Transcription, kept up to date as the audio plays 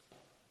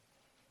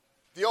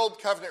The Old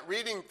Covenant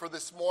reading for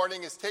this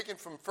morning is taken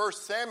from 1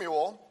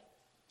 Samuel.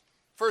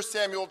 1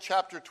 Samuel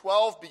chapter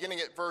 12, beginning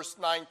at verse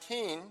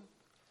 19.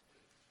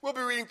 We'll be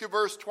reading through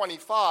verse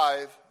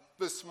 25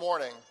 this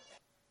morning.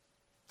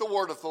 The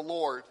word of the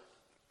Lord.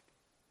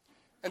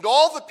 And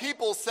all the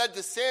people said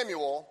to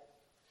Samuel,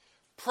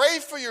 "Pray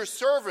for your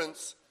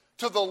servants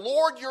to the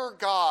Lord your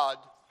God,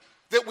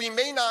 that we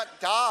may not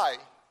die.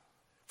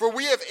 For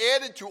we have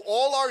added to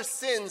all our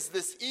sins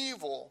this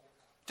evil,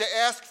 to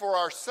ask for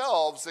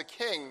ourselves a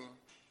king."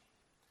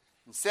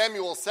 And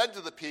Samuel said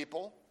to the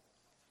people,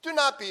 "Do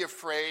not be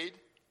afraid.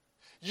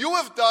 You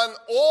have done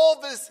all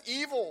this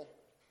evil.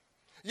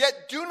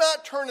 Yet do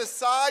not turn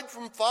aside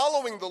from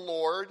following the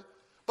Lord,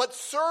 but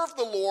serve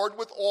the Lord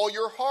with all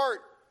your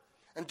heart.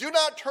 And do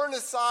not turn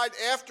aside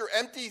after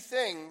empty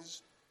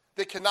things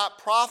that cannot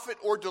profit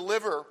or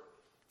deliver,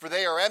 for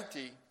they are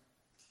empty.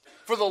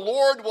 For the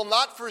Lord will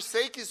not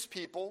forsake his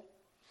people,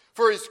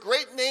 for his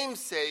great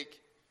name's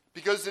sake,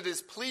 because it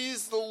has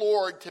pleased the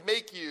Lord to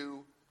make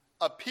you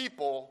a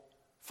people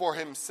for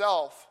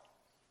himself.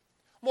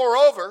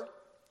 Moreover,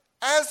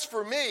 as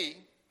for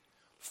me,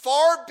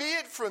 far be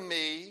it from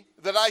me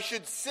that I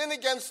should sin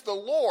against the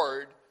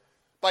Lord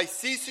by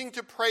ceasing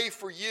to pray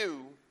for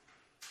you.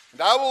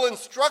 And I will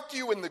instruct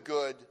you in the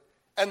good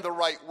and the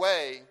right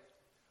way.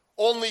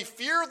 Only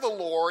fear the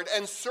Lord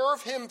and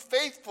serve him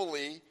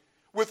faithfully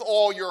with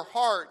all your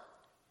heart.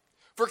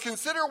 For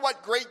consider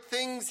what great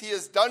things he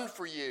has done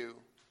for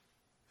you.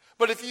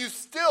 But if you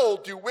still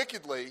do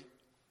wickedly,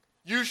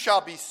 you shall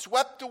be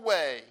swept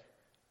away,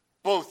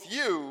 both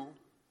you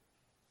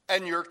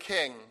and your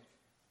king."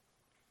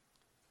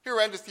 Here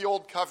endeth the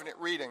Old Covenant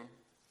reading.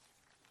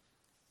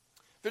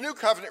 The New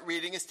Covenant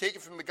reading is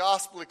taken from the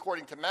Gospel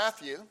according to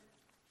Matthew.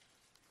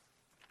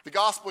 The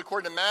Gospel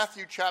according to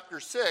Matthew chapter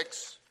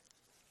 6,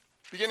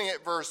 beginning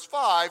at verse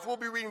 5. We'll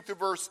be reading through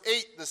verse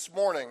 8 this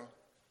morning.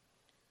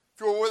 If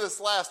you were with us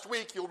last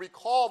week, you'll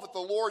recall that the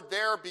Lord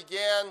there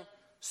began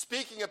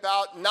speaking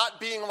about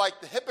not being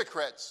like the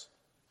hypocrites.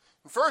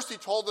 And first, he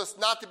told us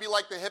not to be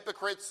like the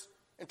hypocrites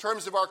in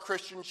terms of our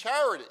Christian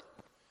charity.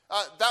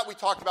 That we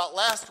talked about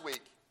last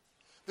week.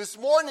 This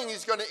morning,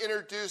 he's going to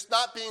introduce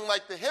not being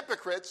like the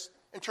hypocrites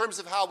in terms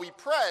of how we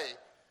pray.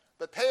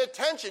 But pay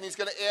attention, he's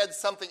going to add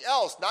something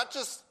else. Not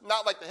just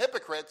not like the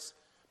hypocrites,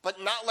 but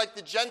not like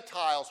the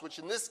Gentiles, which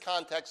in this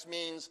context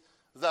means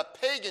the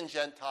pagan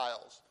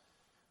Gentiles.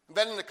 And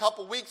then in a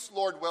couple weeks,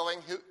 Lord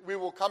willing, we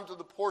will come to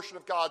the portion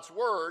of God's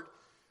word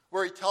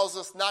where he tells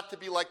us not to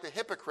be like the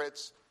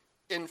hypocrites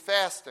in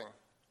fasting.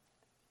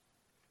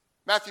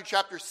 Matthew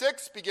chapter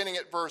 6, beginning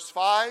at verse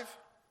 5,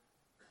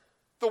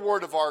 the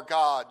word of our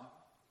God.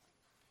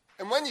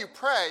 "And when you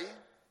pray,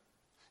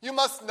 you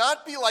must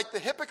not be like the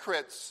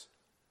hypocrites,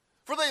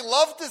 for they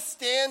love to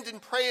stand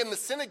and pray in the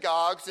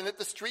synagogues and at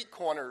the street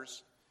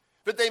corners,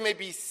 that they may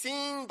be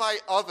seen by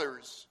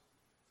others.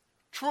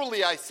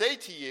 Truly I say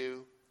to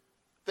you,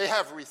 they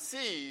have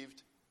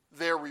received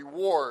their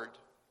reward.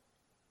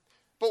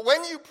 But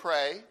when you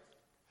pray,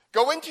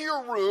 go into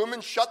your room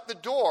and shut the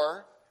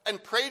door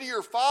and pray to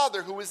your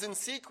Father who is in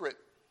secret.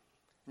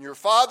 And your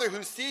Father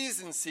who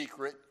sees in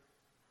secret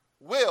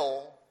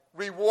will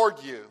reward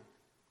you.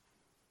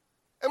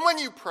 And when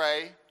you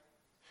pray,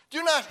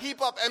 do not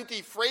heap up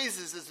empty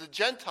phrases as the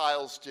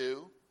Gentiles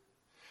do,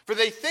 for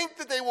they think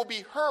that they will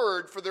be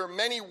heard for their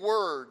many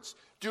words.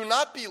 Do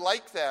not be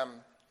like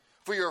them,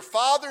 for your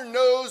Father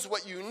knows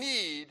what you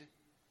need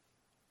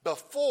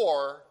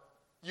before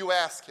you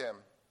ask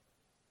him."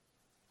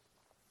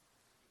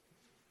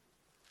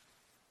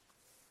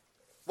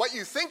 What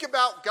you think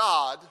about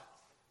God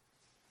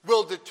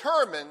will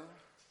determine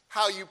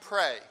how you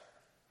pray.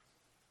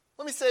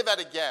 Let me say that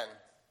again.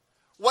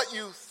 What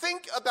you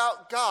think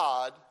about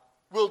God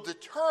will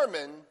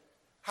determine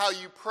how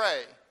you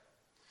pray.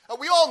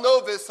 We all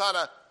know this on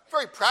a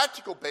very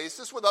practical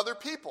basis with other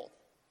people.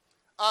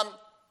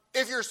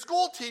 If your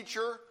school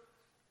teacher,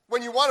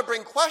 when you want to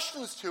bring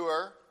questions to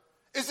her,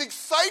 is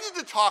excited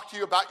to talk to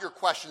you about your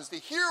questions, to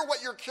hear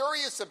what you're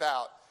curious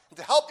about, and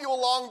to help you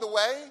along the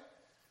way,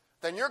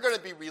 then you're going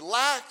to be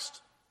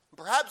relaxed, and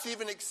perhaps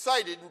even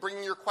excited in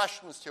bringing your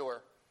questions to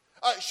her.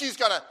 She's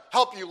going to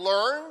help you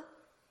learn.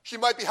 She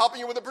might be helping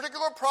you with a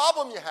particular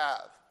problem you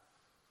have.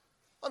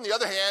 On the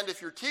other hand,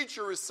 if your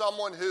teacher is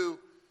someone who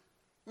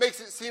makes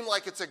it seem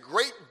like it's a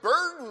great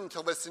burden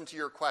to listen to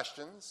your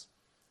questions,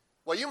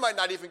 well, you might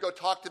not even go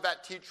talk to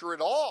that teacher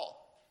at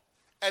all.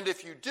 And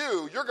if you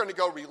do, you're going to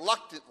go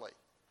reluctantly,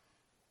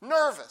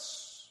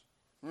 nervous,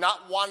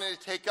 not wanting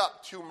to take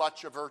up too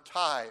much of her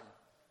time.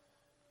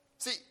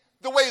 See,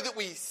 the way that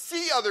we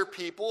see other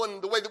people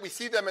and the way that we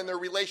see them in their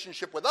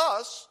relationship with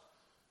us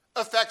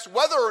affects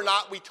whether or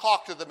not we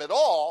talk to them at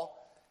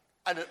all,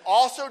 and it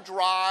also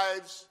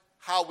drives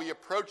how we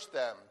approach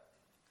them.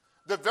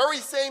 The very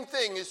same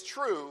thing is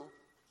true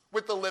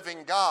with the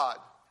living God.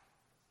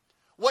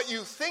 What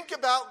you think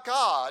about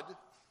God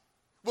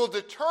will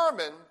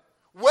determine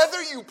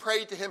whether you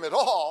pray to him at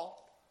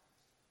all,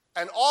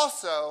 and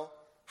also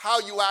how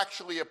you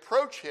actually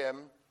approach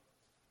him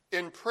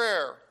in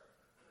prayer.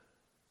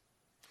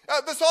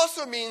 This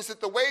also means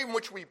that the way in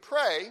which we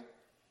pray,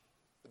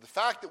 the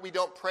fact that we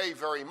don't pray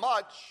very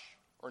much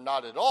or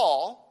not at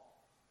all,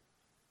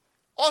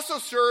 also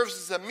serves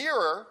as a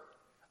mirror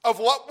of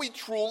what we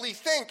truly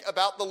think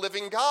about the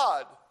living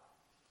God.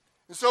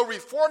 And so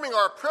reforming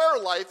our prayer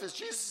life, as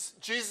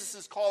Jesus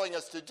is calling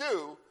us to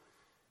do,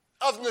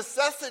 of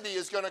necessity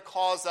is going to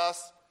cause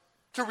us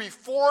to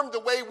reform the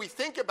way we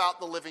think about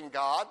the living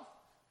God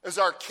as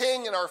our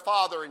King and our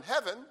Father in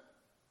heaven,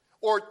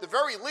 or at the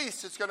very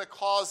least, it's going to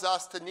cause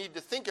us to need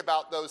to think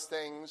about those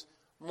things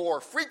more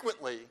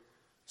frequently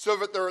so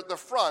that they're at the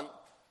front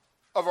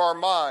of our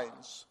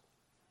minds.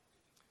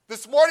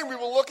 This morning, we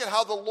will look at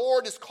how the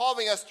Lord is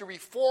calling us to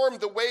reform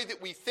the way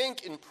that we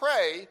think and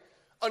pray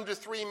under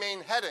three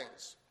main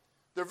headings.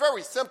 They're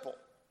very simple.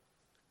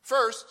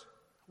 First,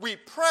 we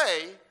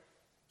pray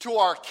to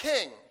our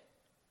King.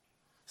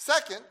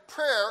 Second,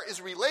 prayer is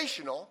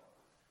relational.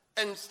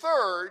 And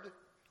third,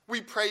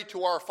 we pray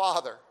to our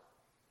Father.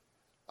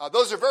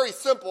 Those are very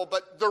simple,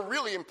 but they're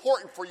really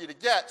important for you to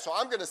get, so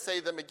I'm going to say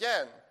them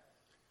again.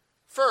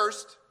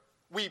 First,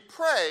 we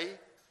pray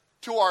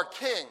to our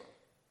King.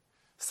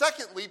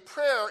 Secondly,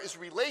 prayer is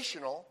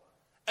relational.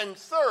 And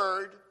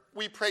third,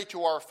 we pray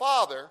to our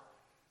Father,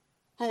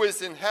 who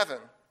is in heaven.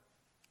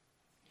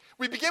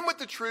 We begin with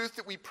the truth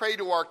that we pray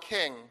to our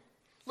King.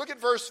 Look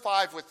at verse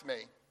 5 with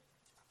me.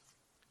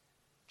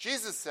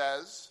 Jesus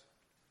says,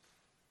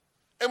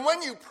 "And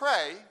when you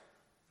pray,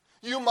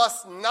 you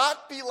must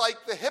not be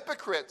like the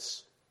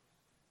hypocrites,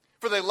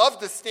 for they love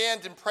to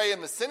stand and pray in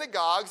the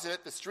synagogues and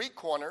at the street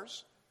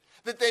corners,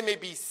 that they may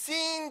be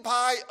seen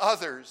by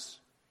others.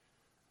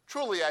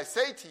 Truly I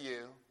say to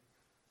you,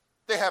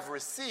 they have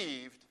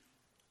received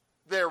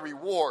their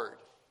reward."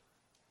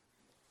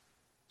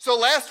 So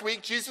last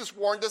week, Jesus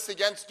warned us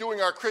against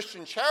doing our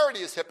Christian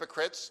charity as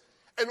hypocrites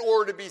in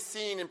order to be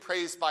seen and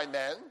praised by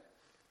men.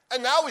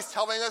 And now he's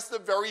telling us the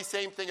very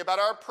same thing about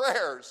our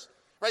prayers,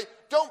 right?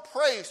 Don't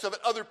pray so that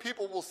other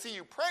people will see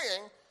you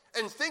praying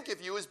and think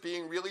of you as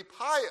being really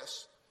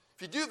pious.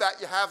 If you do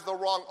that, you have the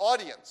wrong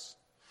audience.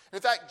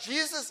 In fact,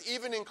 Jesus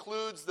even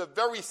includes the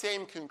very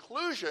same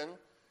conclusion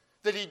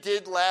that he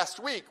did last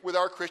week with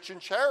our Christian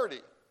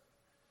charity.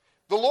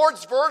 The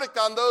Lord's verdict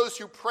on those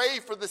who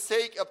pray for the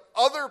sake of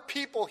other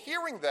people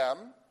hearing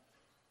them,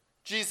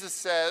 Jesus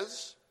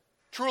says,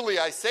 "Truly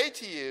I say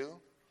to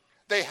you,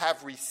 they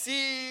have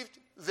received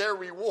their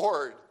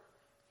reward."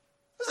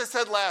 As I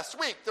said last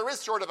week, there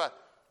is sort of a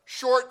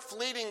short,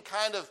 fleeting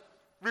kind of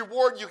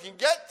reward you can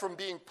get from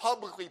being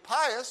publicly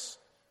pious.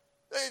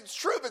 It's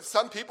true that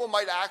some people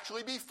might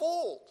actually be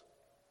fooled,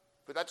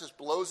 but that just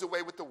blows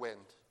away with the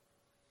wind.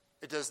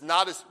 It does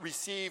not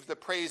receive the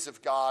praise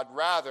of God.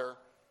 Rather,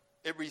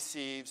 it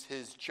receives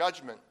his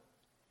judgment.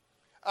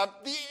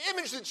 The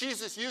image that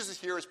Jesus uses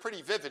here is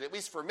pretty vivid, at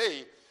least for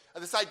me.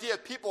 This idea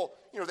of people,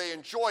 they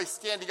enjoy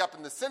standing up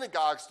in the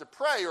synagogues to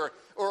pray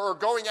or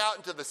going out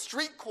into the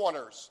street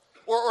corners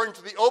or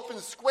into the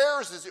open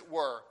squares, as it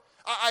were.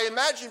 I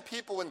imagine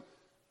people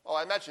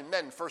I imagine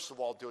men, first of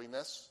all, doing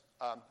this.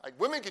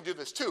 Women can do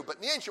this too, but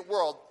in the ancient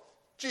world,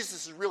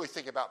 Jesus is really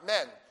thinking about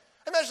men.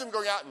 I imagine them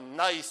going out in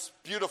nice,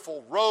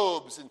 beautiful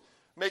robes and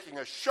making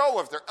a show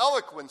of their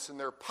eloquence and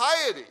their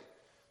piety.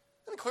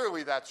 And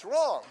clearly that's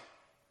wrong.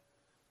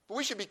 But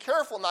we should be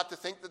careful not to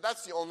think that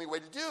that's the only way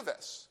to do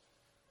this,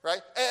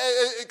 right?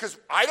 Because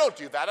I don't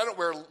do that. I don't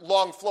wear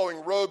long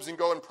flowing robes and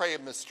go and pray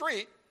in the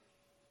street.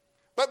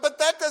 But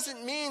that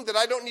doesn't mean that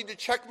I don't need to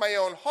check my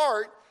own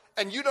heart,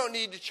 and you don't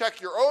need to check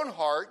your own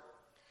heart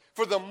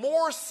for the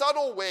more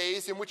subtle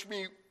ways in which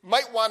we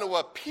might want to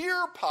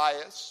appear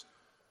pious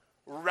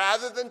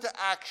rather than to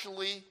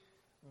actually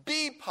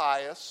be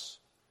pious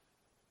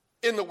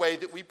in the way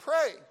that we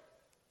pray.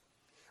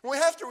 What we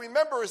have to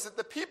remember is that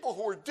the people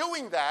who are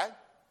doing that,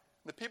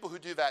 the people who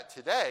do that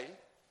today,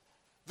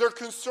 they're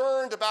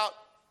concerned about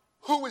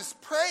who is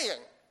praying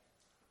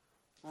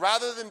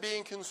rather than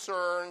being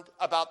concerned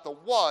about the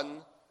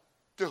one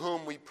to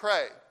whom we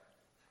pray.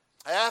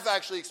 I have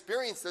actually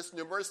experienced this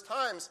numerous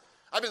times.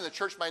 I've been in the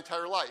church my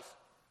entire life.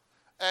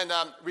 And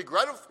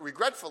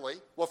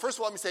regretfully, well, first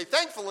of all, let me say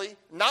thankfully,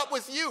 not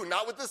with you,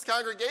 not with this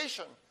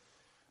congregation.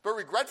 But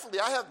regretfully,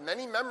 I have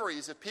many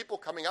memories of people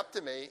coming up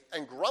to me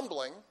and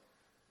grumbling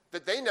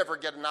that they never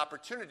get an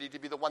opportunity to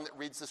be the one that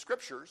reads the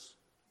scriptures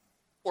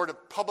or to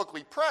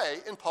publicly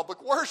pray in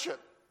public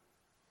worship.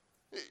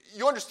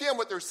 You understand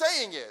what they're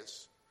saying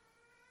is,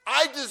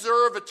 I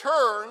deserve a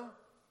turn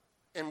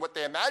in what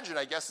they imagine,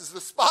 I guess, is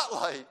the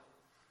spotlight.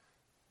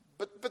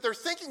 But they're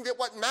thinking that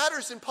what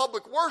matters in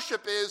public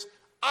worship is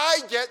I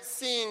get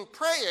seen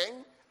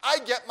praying, I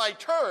get my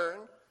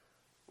turn,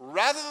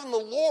 rather than the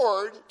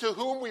Lord to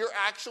whom we are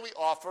actually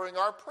offering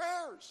our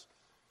prayers.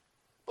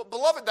 But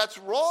beloved, that's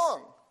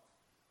wrong.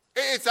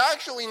 It's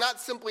actually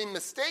not simply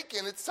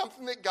mistaken. It's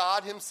something that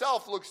God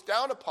himself looks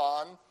down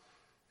upon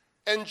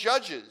and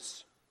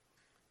judges.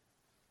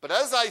 But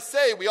as I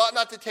say, we ought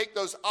not to take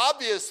those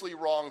obviously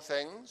wrong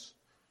things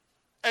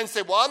and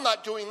say, well, I'm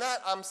not doing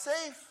that, I'm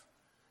safe.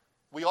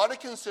 We ought to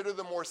consider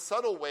the more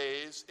subtle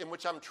ways in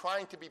which I'm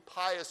trying to be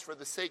pious for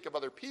the sake of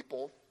other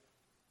people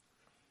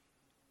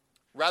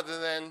rather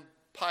than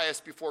pious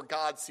before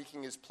God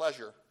seeking his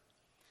pleasure.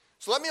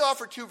 So let me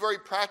offer two very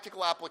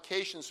practical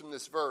applications from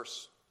this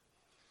verse.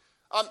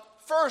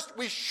 First,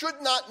 we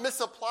should not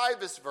misapply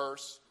this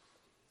verse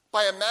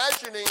by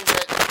imagining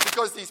that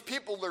because these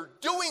people are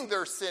doing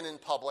their sin in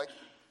public,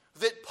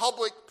 that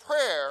public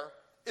prayer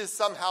is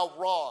somehow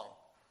wrong,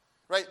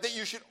 right? That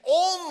you should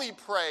only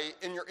pray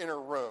in your inner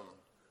room.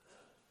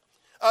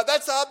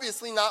 That's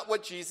obviously not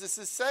what Jesus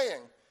is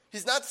saying.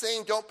 He's not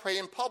saying don't pray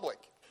in public.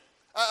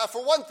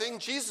 For one thing,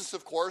 Jesus,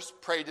 of course,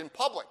 prayed in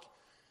public.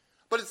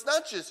 But it's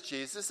not just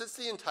Jesus, it's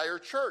the entire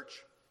church.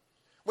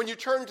 When you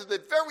turn to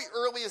the very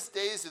earliest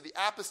days of the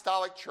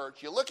apostolic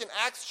church, you look in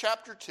Acts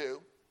chapter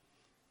 2,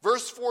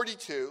 verse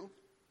 42,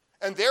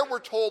 and there we're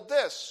told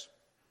this: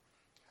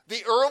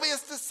 the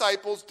earliest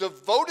disciples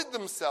devoted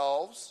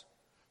themselves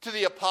to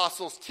the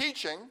apostles'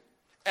 teaching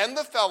and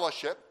the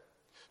fellowship,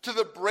 to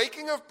the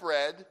breaking of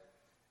bread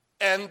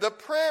and the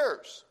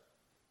prayers.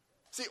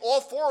 See,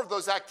 all four of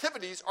those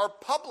activities are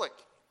public.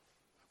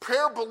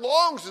 Prayer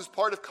belongs as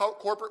part of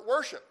corporate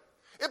worship.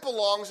 It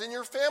belongs in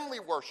your family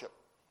worship,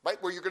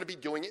 right? Where you're going to be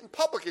doing it in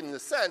public in the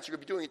sense you're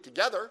going to be doing it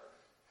together.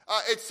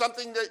 It's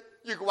something that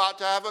you go out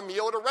to have a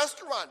meal at a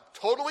restaurant.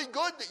 Totally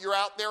good that you're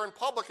out there in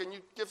public and you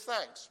give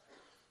thanks.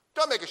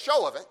 Don't make a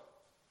show of it,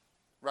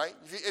 right?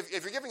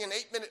 If you're giving an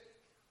 8-minute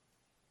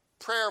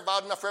prayer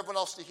loud enough for everyone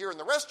else to hear in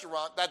the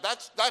restaurant,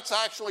 that's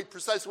actually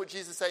precisely what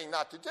Jesus is saying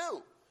not to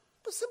do.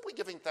 But simply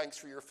giving thanks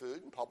for your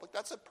food in public,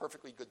 that's a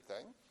perfectly good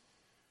thing,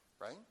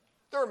 right?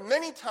 There are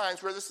many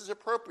times where this is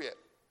appropriate.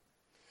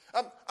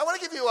 I want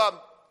to give you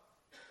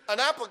an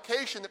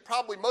application that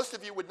probably most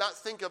of you would not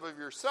think of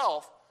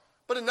yourself,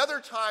 but another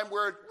time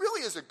where it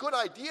really is a good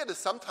idea to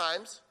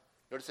sometimes,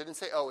 notice I didn't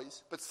say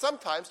always, but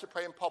sometimes to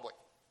pray in public.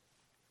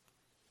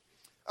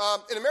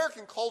 In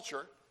American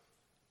culture,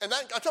 and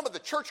I'm talking about the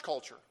church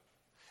culture,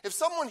 if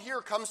someone here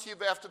comes to you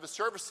after the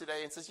service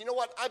today and says, you know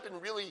what, I've been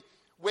really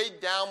weighed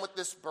down with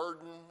this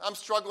burden, I'm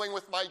struggling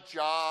with my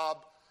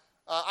job,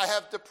 I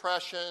have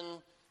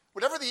depression,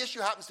 whatever the issue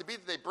happens to be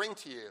that they bring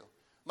to you,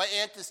 my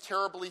aunt is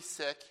terribly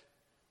sick,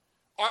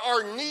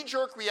 our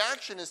knee-jerk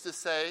reaction is to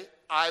say,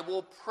 I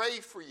will pray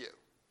for you.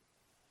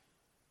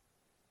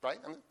 Right?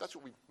 I mean, that's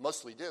what we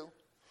mostly do.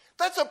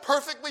 That's a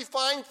perfectly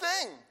fine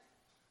thing,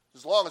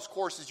 as long as, of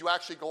course, as you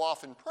actually go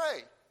off and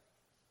pray.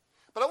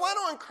 But I want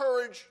to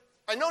encourage,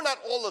 I know not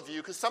all of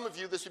you, because some of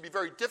you this would be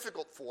very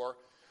difficult for,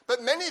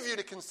 but many of you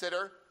to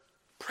consider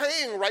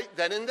praying right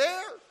then and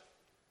there.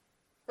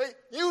 Right?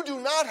 You do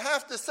not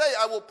have to say,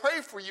 I will pray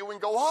for you and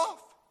go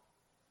off.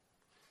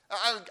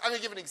 I'm going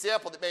to give an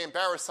example that may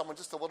embarrass someone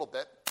just a little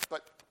bit,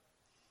 but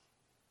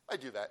I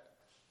do that.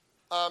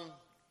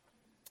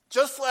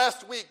 Just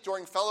last week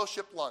during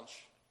fellowship lunch,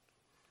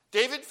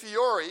 David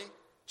Fiore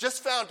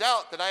just found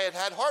out that I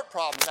had heart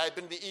problems. I had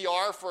been to the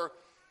ER for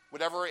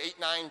whatever, 8,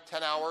 9,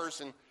 10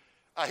 hours, and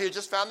he had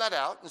just found that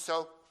out. And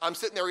so I'm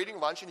sitting there eating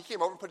lunch, and he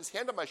came over and put his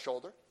hand on my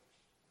shoulder,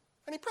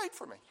 and he prayed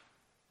for me.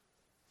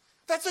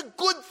 That's a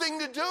good thing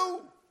to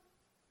do.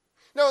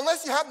 Now,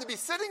 unless you happen to be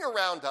sitting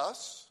around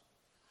us,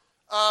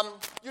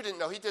 you didn't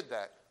know he did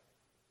that.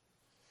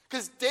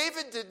 Because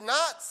David did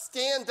not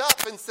stand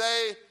up and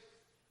say,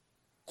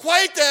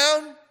 quiet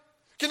down.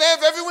 Can I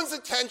have everyone's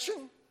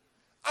attention?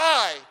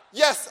 I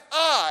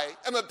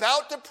am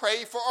about to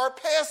pray for our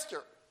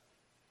pastor.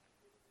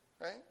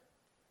 Right?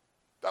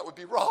 That would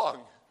be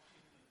wrong.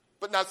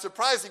 But not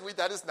surprisingly,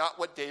 that is not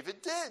what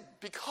David did.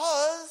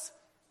 Because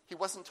he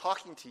wasn't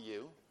talking to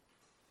you.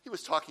 He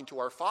was talking to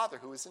our Father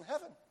who is in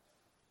heaven.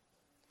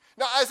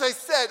 Now, as I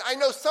said, I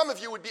know some of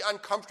you would be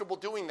uncomfortable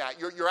doing that.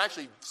 You're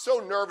actually so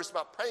nervous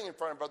about praying in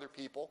front of other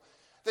people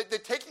that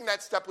taking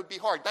that step would be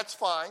hard. That's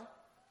fine.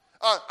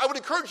 I would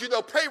encourage you,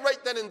 though, pray right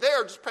then and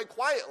there. Just pray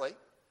quietly.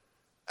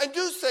 And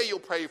do say you'll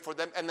pray for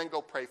them and then go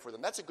pray for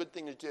them. That's a good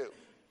thing to do.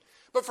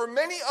 But for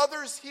many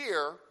others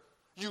here,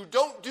 you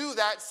don't do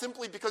that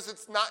simply because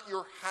it's not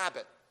your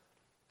habit.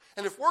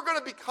 And if we're going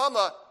to become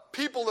a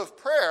people of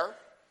prayer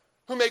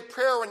who make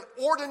prayer an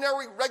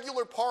ordinary,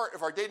 regular part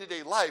of our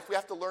day-to-day life, we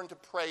have to learn to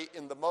pray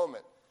in the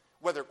moment,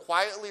 whether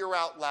quietly or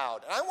out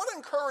loud. And I want to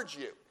encourage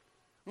you.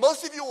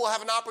 Most of you will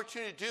have an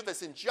opportunity to do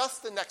this in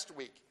just the next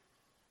week.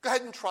 Go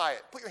ahead and try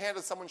it. Put your hand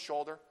on someone's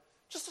shoulder.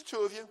 Just the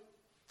two of you,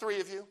 3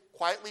 of you.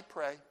 Quietly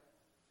pray.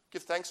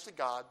 Give thanks to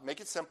God.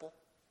 Make it simple.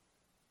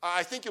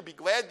 I think you'll be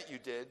glad that you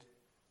did,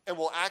 and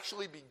will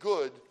actually be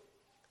good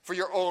for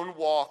your own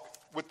walk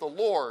with the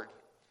Lord.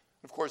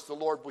 Of course, the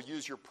Lord will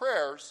use your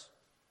prayers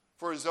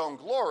for his own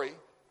glory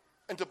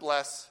and to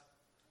bless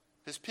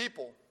his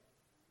people.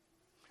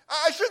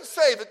 I should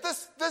say that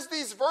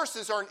these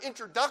verses are an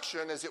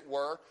introduction, as it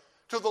were,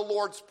 to the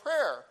Lord's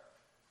Prayer.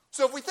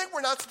 So if we think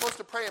we're not supposed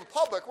to pray in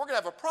public, we're going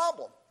to have a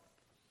problem.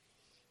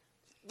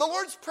 The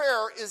Lord's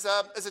Prayer is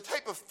a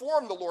type of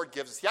form the Lord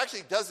gives us. He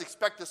actually does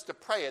expect us to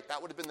pray it.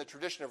 That would have been the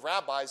tradition of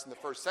rabbis in the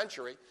first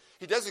century.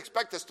 He does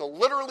expect us to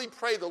literally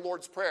pray the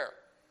Lord's Prayer,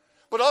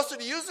 but also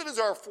to use it as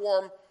our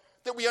form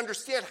that we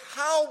understand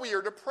how we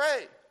are to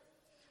pray.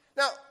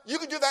 Now, you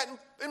can do that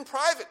in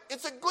private.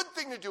 It's a good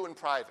thing to do in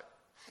private.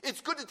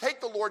 It's good to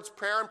take the Lord's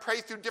Prayer and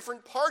pray through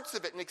different parts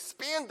of it and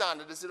expand on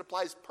it as it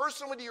applies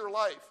personally to your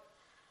life.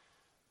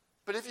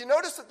 But if you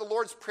notice that the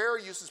Lord's Prayer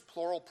uses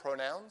plural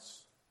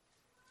pronouns,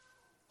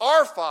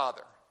 our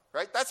Father,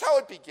 right? That's how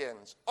it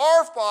begins.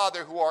 Our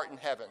Father who art in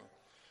heaven,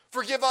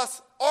 forgive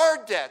us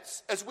our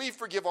debts as we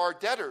forgive our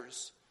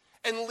debtors,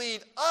 and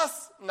lead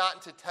us not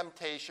into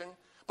temptation,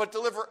 but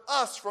deliver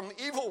us from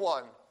the evil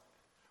one.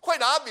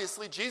 Quite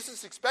obviously,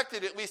 Jesus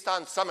expected, at least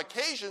on some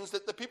occasions,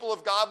 that the people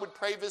of God would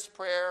pray this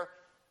prayer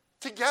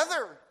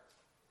together,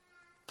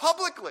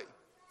 publicly.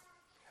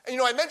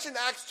 And I mentioned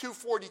Acts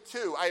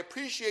 2:42. I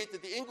appreciate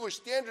that the English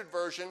Standard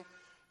Version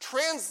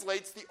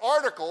translates the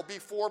article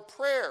before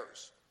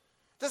prayers.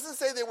 It doesn't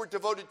say they were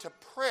devoted to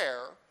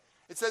prayer.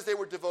 It says they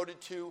were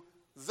devoted to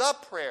the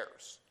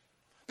prayers.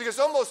 Because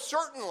almost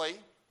certainly,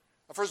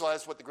 first of all,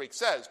 that's what the Greek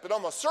says, but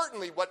almost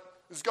certainly what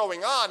is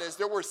going on is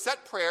there were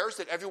set prayers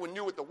that everyone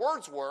knew what the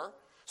words were,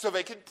 so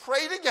they could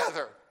pray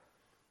together.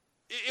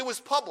 It was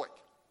public.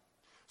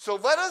 So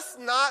let us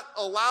not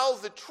allow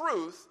the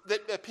truth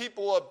that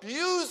people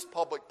abuse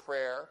public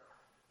prayer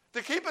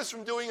to keep us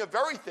from doing a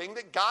very thing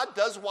that God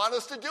does want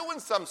us to do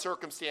in some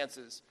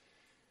circumstances,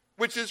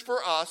 which is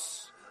for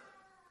us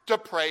to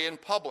pray in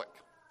public.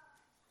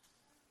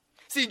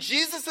 See,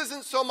 Jesus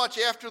isn't so much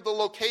after the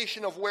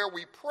location of where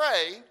we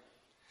pray.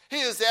 He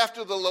is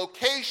after the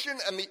location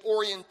and the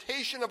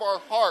orientation of our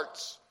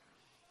hearts.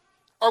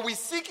 Are we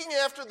seeking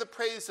after the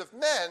praise of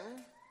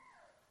men,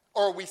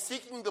 or are we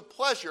seeking the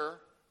pleasure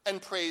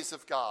and praise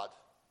of God?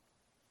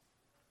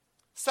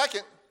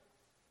 Second,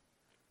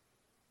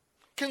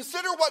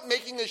 consider what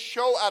making a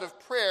show out of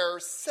prayer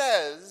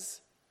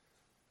says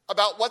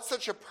about what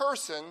such a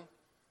person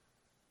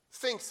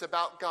thinks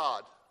about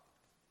God.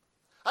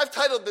 I've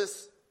titled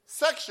this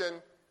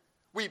section,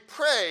 "We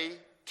Pray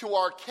to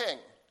Our King."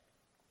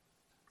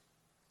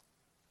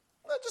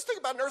 Just think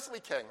about an earthly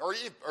king or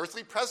an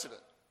earthly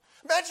president.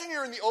 Imagine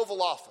you're in the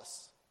Oval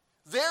Office.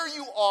 There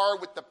you are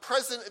with the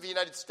President of the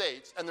United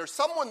States, and there's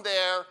someone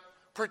there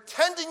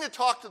pretending to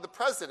talk to the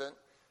president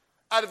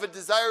out of a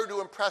desire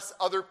to impress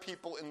other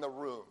people in the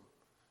room.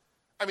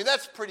 I mean,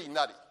 that's pretty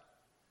nutty.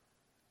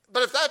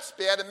 But if that's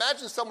bad,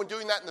 imagine someone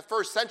doing that in the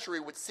first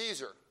century with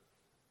Caesar.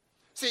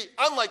 See,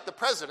 unlike the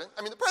president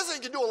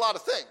can do a lot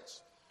of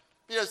things.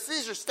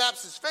 Caesar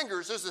snaps his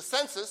fingers. There's a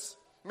census.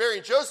 Mary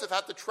and Joseph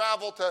have to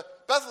travel to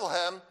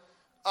Bethlehem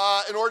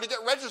in order to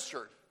get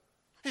registered.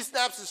 He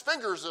snaps his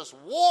fingers. There's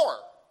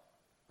war,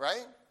 right?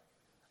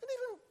 And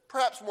even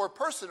perhaps more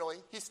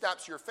personally, he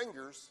snaps your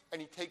fingers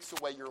and he takes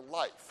away your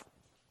life.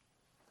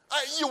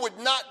 You would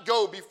not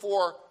go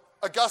before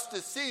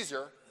Augustus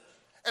Caesar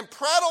and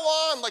prattle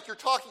on like you're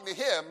talking to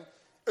him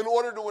in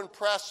order to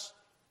impress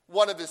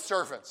one of his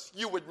servants.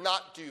 You would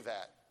not do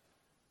that.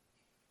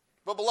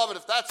 But beloved,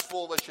 if that's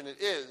foolish, and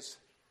it is,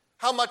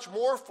 how much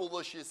more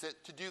foolish is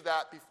it to do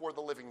that before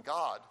the living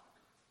God?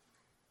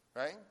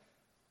 Right?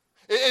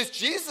 As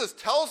Jesus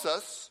tells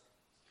us,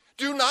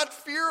 do not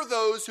fear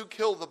those who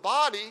kill the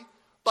body,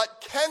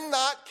 but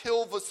cannot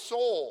kill the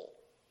soul.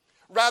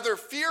 Rather,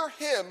 fear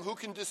him who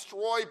can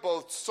destroy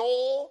both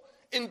soul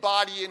and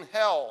body in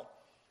hell.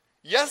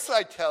 Yes,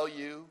 I tell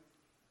you,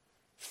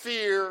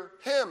 fear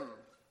him.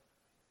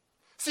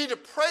 See, to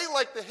pray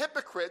like the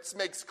hypocrites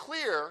makes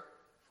clear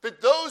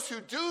that those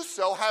who do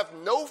so have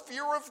no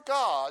fear of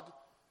God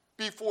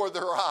before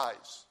their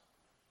eyes.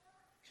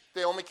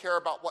 They only care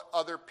about what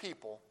other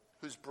people,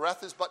 whose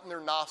breath is but in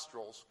their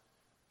nostrils,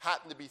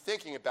 happen to be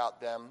thinking about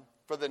them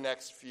for the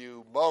next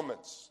few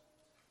moments.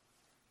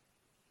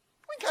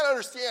 We kind of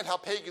understand how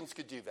pagans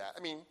could do that.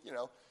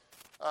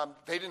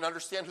 They didn't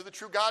understand who the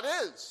true God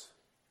is.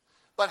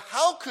 But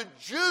how could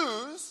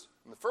Jews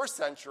in the first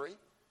century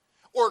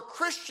or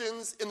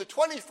Christians in the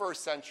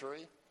 21st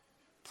century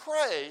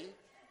pray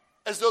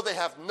as though they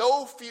have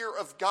no fear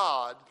of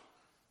God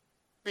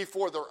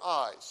before their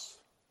eyes?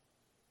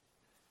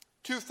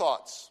 Two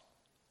thoughts.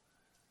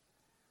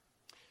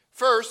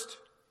 First,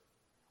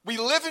 we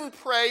live and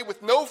pray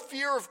with no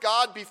fear of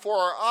God before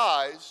our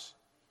eyes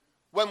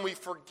when we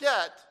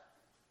forget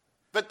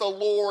that the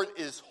Lord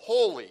is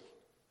holy.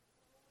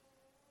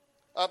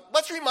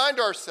 Let's remind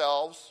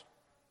ourselves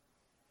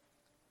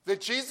that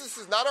Jesus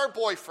is not our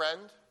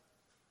boyfriend.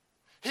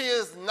 He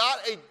is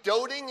not a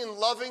doting and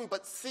loving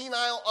but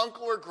senile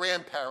uncle or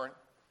grandparent.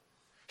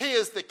 He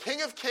is the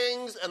King of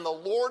Kings and the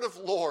Lord of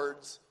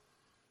Lords,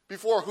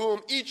 before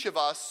whom each of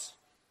us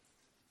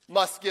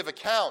must give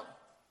account.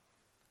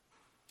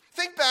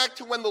 Think back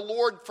to when the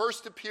Lord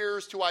first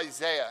appears to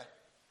Isaiah.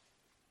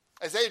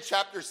 Isaiah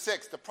chapter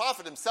 6, the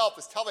prophet himself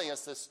is telling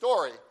us this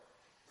story.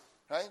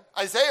 Right?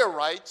 Isaiah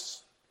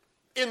writes,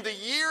 "In the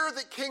year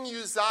that King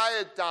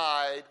Uzziah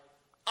died,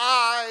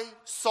 I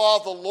saw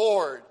the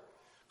Lord,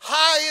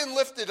 high and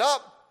lifted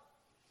up,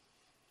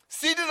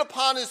 seated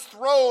upon his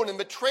throne, and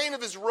the train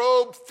of his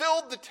robe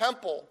filled the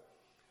temple.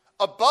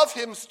 Above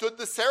him stood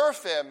the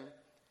seraphim.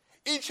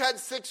 Each had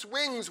 6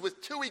 wings.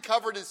 With 2 he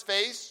covered his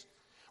face,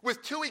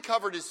 with 2 he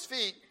covered his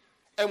feet,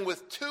 and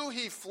with 2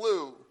 he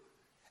flew.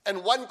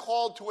 And one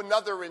called to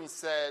another and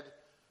said,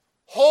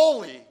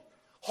 'Holy,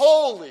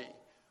 holy,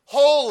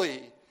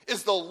 Holy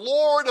is the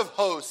Lord of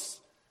hosts.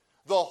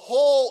 The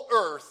whole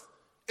earth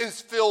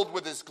is filled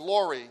with his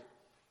glory.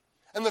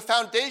 And the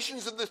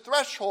foundations of the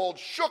threshold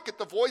shook at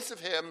the voice of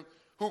him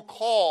who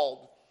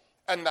called,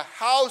 and the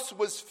house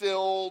was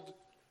filled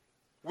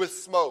with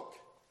smoke.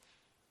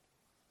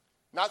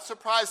 Not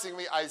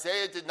surprisingly,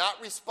 Isaiah did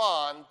not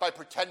respond by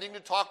pretending to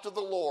talk to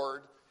the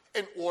Lord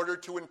in order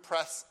to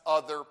impress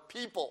other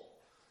people.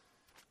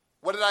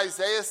 What did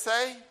Isaiah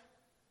say?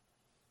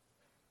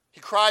 He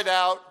cried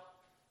out,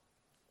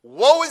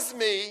 "Woe is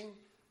me,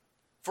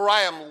 for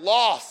I am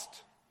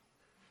lost.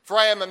 For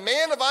I am a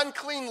man of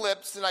unclean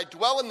lips, and I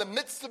dwell in the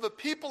midst of a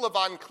people of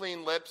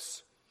unclean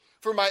lips.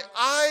 For my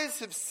eyes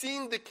have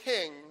seen the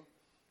King,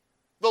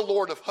 the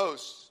Lord of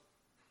hosts."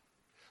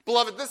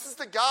 Beloved, this is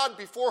the God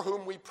before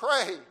whom we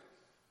pray.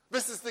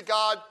 This is the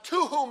God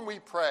to whom we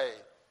pray.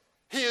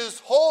 He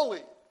is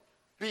holy,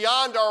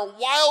 beyond our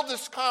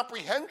wildest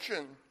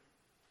comprehension.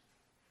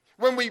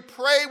 When we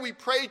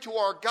pray to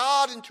our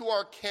God and to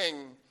our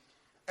King,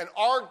 and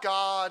our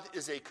God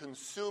is a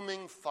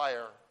consuming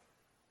fire.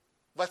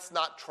 Let's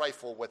not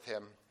trifle with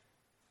him.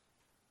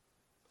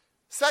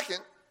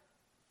 Second,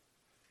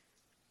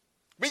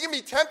 we can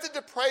be tempted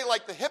to pray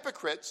like the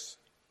hypocrites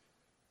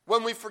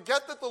when we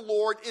forget that the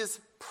Lord is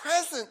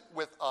present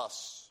with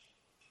us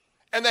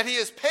and that he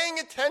is paying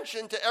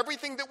attention to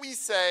everything that we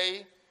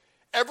say,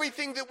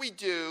 everything that we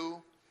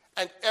do,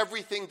 and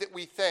everything that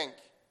we think.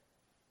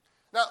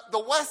 Now, the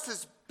West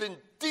has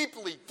been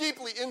deeply,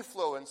 deeply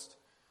influenced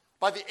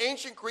by the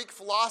ancient Greek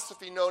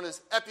philosophy known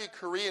as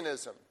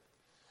Epicureanism.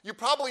 You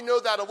probably know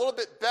that a little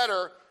bit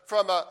better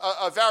from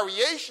a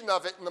variation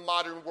of it in the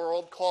modern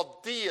world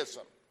called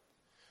deism.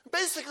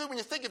 Basically, when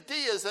you think of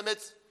deism,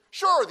 it's,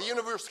 sure, the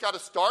universe got to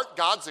start.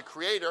 God's a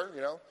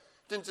creator,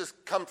 didn't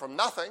just come from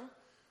nothing.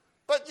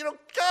 But,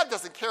 God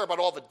doesn't care about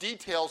all the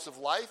details of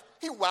life.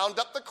 He wound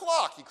up the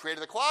clock. He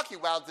created the clock. He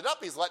wound it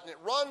up. He's letting it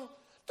run.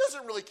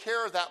 Doesn't really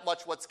care that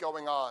much what's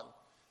going on.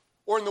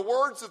 Or in the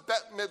words of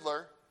Bette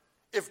Midler,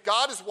 if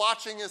God is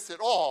watching us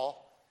at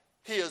all,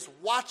 he is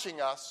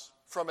watching us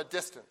from a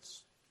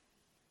distance.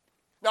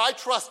 Now, I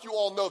trust you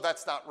all know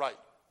that's not right.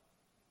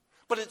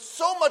 But it's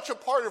so much a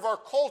part of our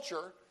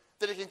culture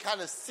that it can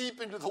kind of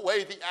seep into the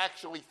way that you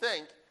actually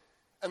think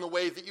and the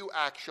way that you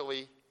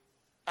actually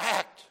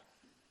act.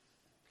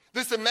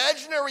 This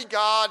imaginary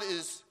God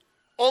is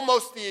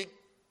almost the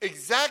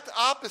exact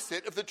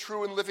opposite of the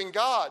true and living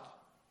God.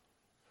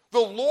 The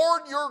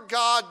Lord your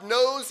God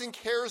knows and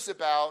cares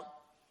about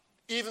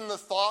even the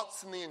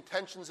thoughts and the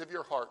intentions of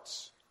your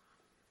hearts.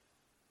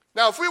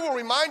 Now, if we will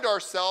remind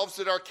ourselves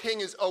that our King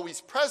is always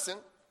present,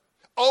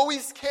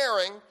 always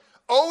caring,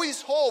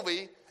 always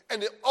holy,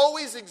 and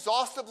always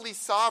exhaustively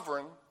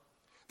sovereign,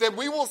 then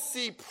we will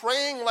see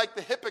praying like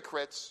the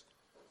hypocrites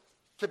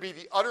to be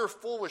the utter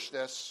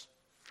foolishness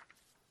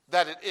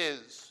that it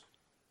is.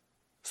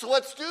 So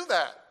let's do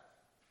that.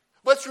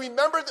 Let's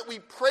remember that we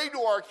pray to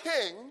our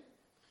King,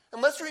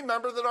 and let's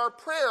remember that our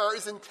prayer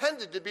is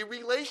intended to be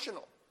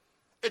relational.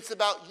 It's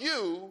about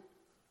you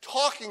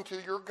talking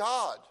to your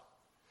God,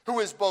 who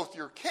is both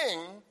your King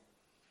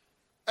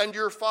and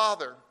your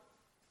Father.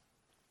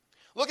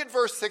 Look at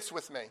verse 6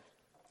 with me.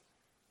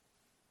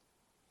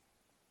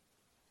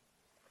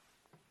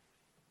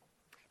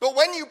 But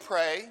when you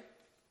pray,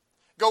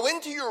 go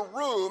into your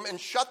room and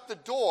shut the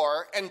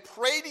door and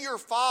pray to your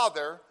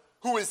Father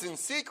who is in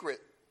secret.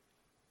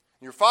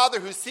 Your Father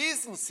who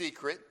sees in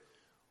secret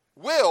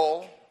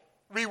will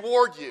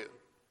reward you.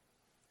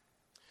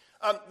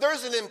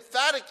 There's an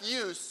emphatic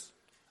use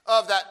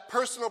of that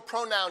personal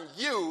pronoun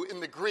you in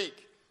the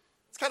Greek.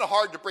 It's kind of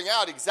hard to bring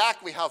out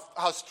exactly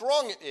how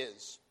strong it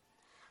is.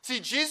 See,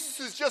 Jesus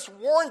has just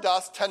warned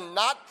us to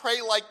not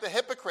pray like the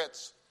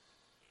hypocrites.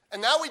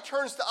 And now he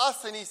turns to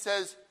us and he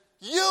says,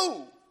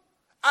 you,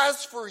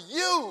 as for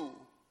you,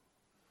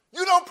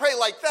 you don't pray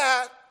like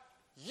that.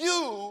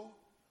 You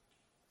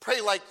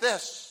pray like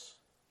this.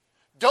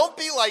 Don't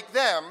be like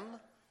them.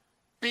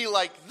 Be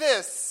like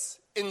this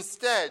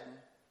instead.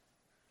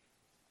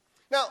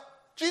 Now,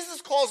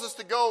 Jesus calls us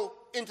to go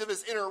into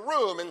this inner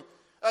room, and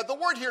the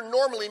word here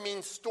normally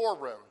means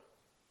storeroom.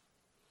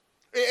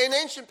 In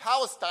ancient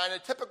Palestine, a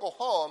typical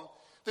home,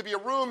 there'd be a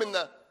room in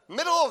the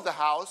middle of the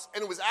house,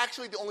 and it was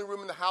actually the only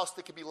room in the house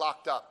that could be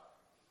locked up.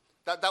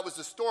 That was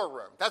the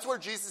storeroom. That's where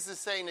Jesus is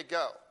saying to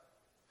go.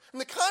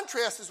 And the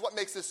contrast is what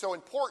makes this so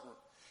important.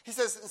 He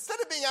says, instead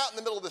of being out in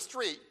the middle of the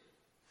street,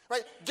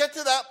 right, get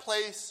to that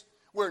place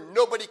where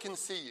nobody can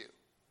see you.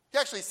 He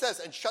actually says,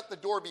 and shut the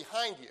door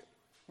behind you.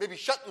 Maybe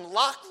shut and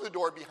lock the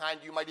door behind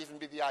you might even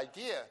be the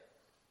idea.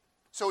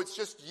 So it's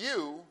just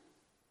you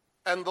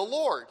and the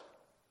Lord,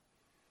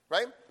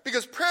 right?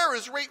 Because prayer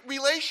is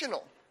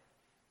relational.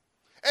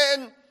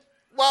 And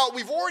while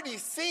we've already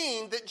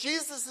seen that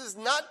Jesus is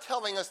not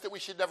telling us that we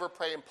should never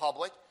pray in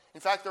public, in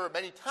fact, there are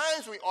many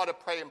times we ought to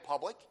pray in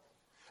public,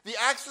 the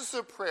access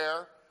of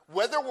prayer,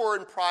 whether we're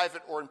in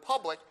private or in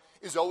public,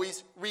 is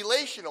always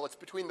relational. It's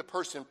between the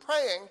person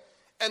praying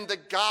and the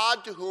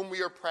God to whom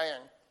we are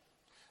praying.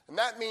 And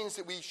that means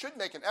that we should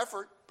make an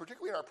effort,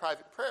 particularly in our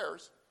private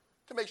prayers,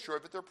 to make sure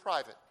that they're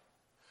private.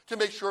 to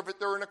make sure that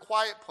they're in a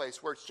quiet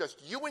place where it's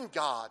just you and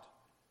God,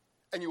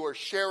 and you are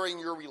sharing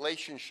your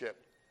relationship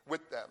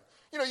with them.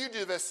 You know, you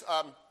do this.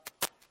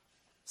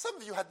 Some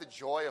of you had the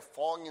joy of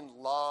falling in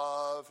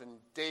love and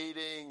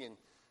dating and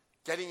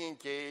getting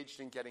engaged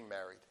and getting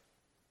married.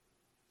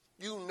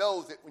 You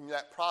know that in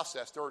that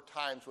process, there are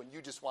times when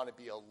you just want to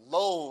be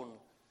alone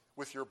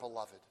with your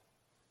beloved.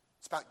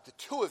 It's about the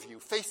two of you,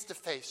 face to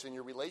face in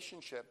your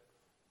relationship.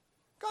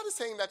 God is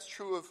saying that's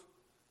true of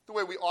the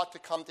way we ought to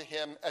come to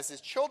him as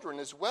his children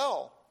as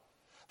well.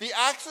 The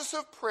axis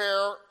of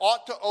prayer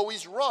ought to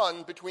always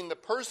run between the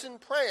person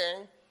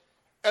praying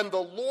and the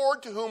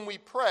Lord to whom we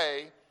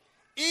pray,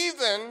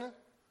 even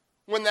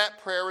when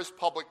that prayer is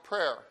public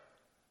prayer.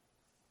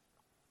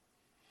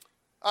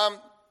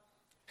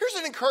 Here's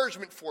an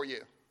encouragement for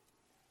you.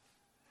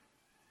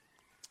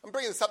 I'm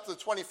bringing this up to the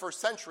 21st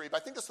century,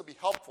 but I think this will be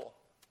helpful.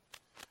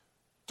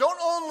 Don't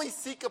only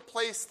seek a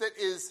place that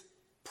is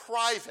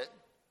private,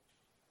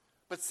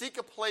 but seek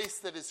a place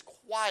that is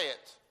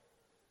quiet.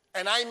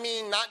 And I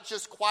mean not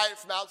just quiet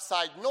from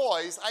outside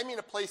noise, I mean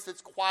a place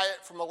that's quiet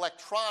from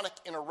electronic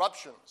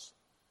interruptions.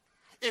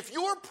 If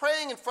you're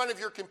praying in front of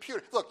your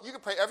computer, look, you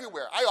can pray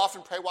everywhere. I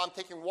often pray while I'm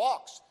taking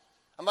walks.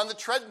 I'm on the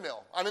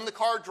treadmill. I'm in the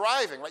car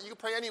driving, right? You can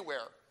pray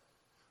anywhere.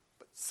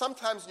 But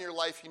sometimes in your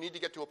life, you need to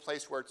get to a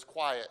place where it's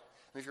quiet.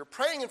 And if you're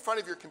praying in front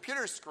of your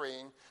computer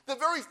screen, the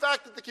very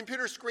fact that the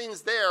computer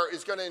screen's there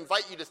is going to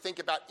invite you to think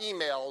about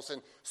emails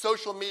and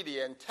social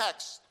media and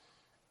text.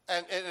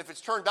 And if it's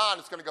turned on,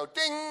 it's going to go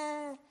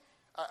ding.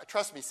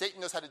 Trust me,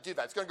 Satan knows how to do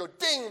that. It's going to go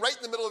ding right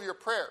in the middle of your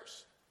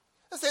prayers.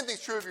 The same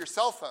thing's true of your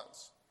cell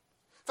phones.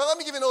 So let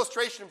me give you an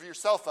illustration of your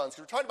cell phones,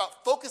 because we're talking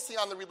about focusing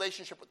on the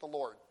relationship with the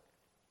Lord.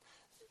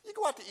 You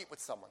go out to eat with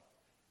someone,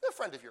 they're a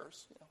friend of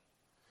yours,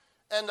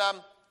 and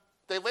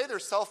they lay their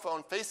cell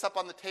phone face up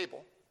on the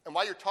table, and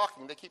while you're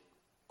talking, they keep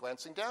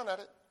glancing down at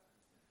it.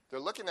 They're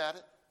looking at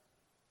it.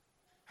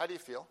 How do you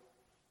feel?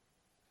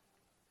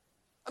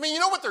 I mean, you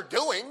know what they're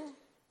doing.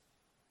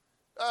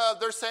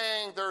 They're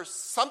saying there's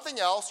something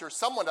else or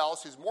someone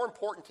else who's more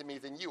important to me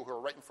than you who are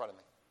right in front of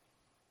me.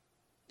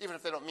 Even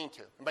if they don't mean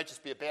to. It might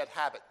just be a bad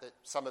habit that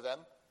some of them,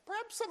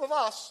 perhaps some of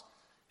us,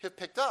 have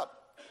picked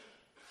up.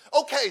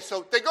 Okay,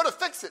 so they go to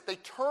fix it. They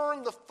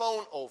turn the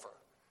phone over.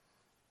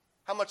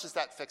 How much has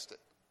that fixed it?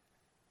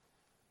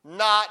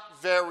 Not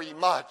very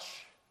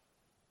much.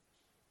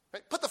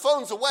 Right? Put the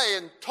phones away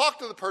and talk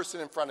to the person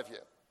in front of you.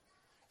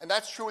 And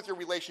that's true with your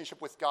relationship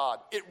with God.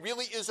 It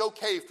really is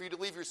okay for you to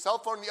leave your cell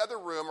phone in the other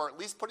room, or at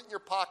least put it in your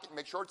pocket and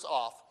make sure it's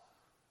off,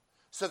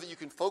 so that you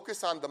can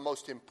focus on the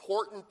most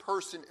important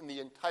person in the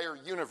entire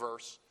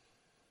universe,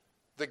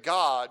 the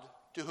God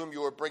to whom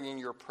you are bringing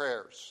your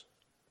prayers.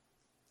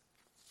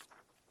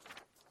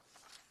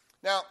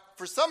 Now,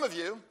 for some of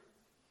you,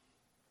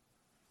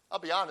 I'll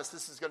be honest,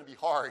 this is going to be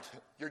hard.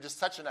 You're just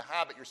such in a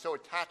habit. You're so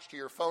attached to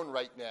your phone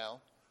right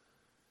now.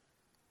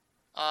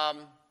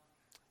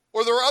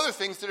 Or there are other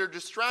things that are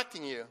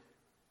distracting you.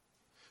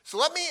 So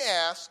let me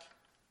ask,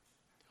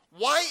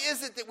 why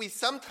is it that we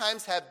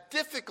sometimes have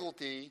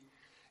difficulty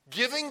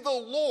giving the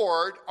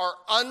Lord our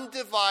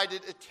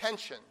undivided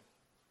attention?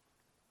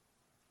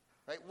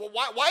 Right? Well,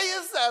 why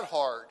is that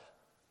hard?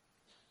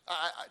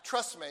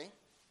 Trust me,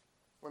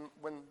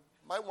 when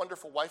my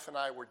wonderful wife and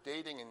I were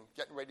dating and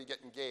getting ready to get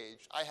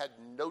engaged, I had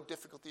no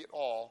difficulty at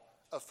all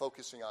of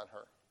focusing on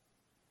her.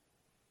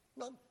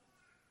 None.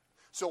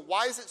 So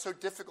why is it so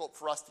difficult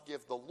for us to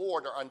give the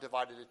Lord our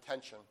undivided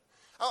attention?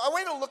 I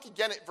want you to look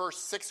again at verse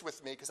 6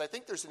 with me, because I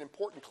think there's an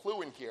important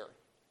clue in here.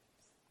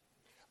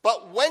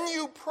 But when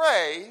you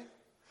pray,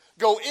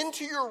 go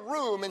into your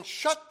room and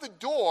shut the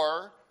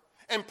door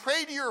and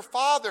pray to your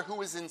Father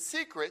who is in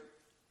secret,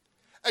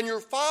 and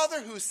your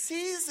Father who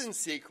sees in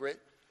secret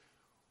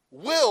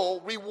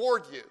will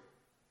reward you.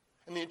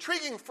 And the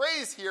intriguing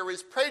phrase here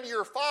is pray to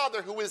your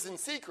Father who is in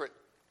secret.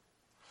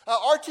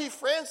 R.T.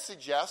 France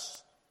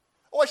suggests,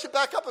 I should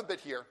back up a bit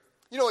here.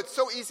 You know, it's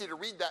so easy to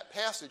read that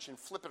passage and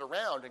flip it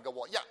around and go,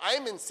 well, yeah,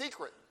 I'm in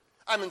secret.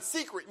 I'm in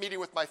secret meeting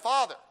with my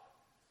Father.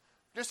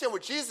 You understand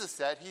what Jesus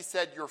said? He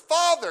said, your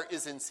Father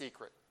is in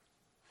secret.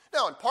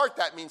 Now, in part,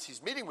 that means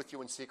he's meeting with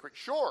you in secret,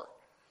 sure.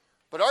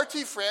 But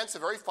R.T. France, a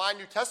very fine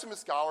New Testament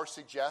scholar,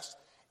 suggests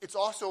it's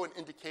also an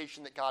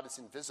indication that God is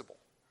invisible.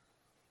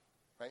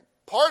 Right?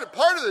 Part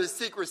of the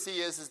secrecy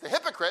is the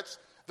hypocrites.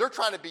 They're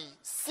trying to be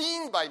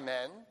seen by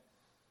men,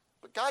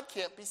 but God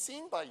can't be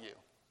seen by you.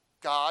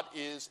 God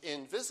is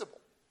invisible.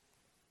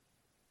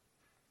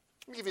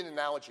 Let me give you an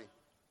analogy.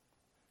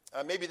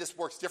 Maybe this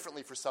works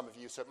differently for some of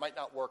you, so it might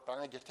not work, but I'm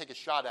going to take a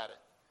shot at it.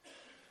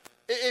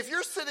 If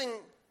you're sitting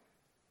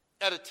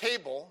at a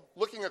table,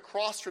 looking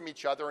across from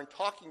each other and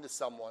talking to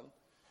someone,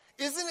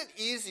 isn't it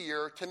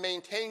easier to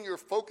maintain your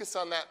focus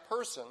on that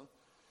person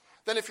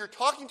than if you're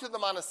talking to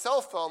them on a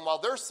cell phone while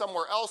they're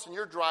somewhere else and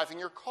you're driving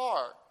your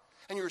car,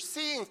 and you're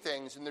seeing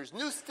things, and there's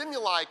new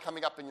stimuli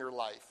coming up in your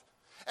life?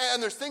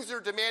 And there's things that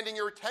are demanding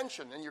your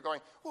attention, and you're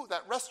going, ooh,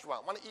 that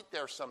restaurant, I want to eat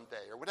there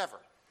someday, or whatever.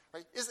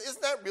 Right? Isn't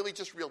that really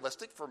just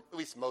realistic for at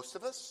least most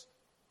of us?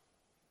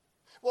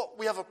 Well,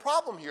 we have a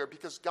problem here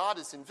because God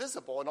is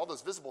invisible, and all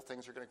those visible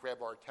things are going to grab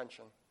our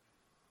attention.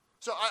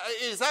 So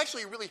it is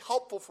actually really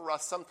helpful for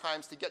us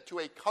sometimes to get to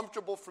a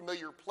comfortable,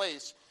 familiar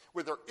place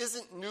where there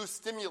isn't new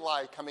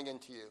stimuli coming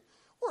into you,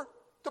 or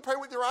to pray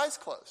with your eyes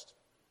closed,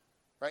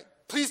 right?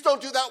 Please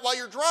don't do that while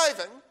you're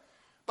driving,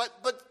 but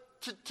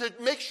to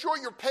make sure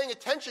you're paying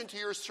attention to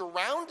your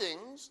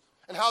surroundings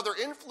and how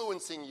they're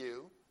influencing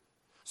you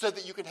so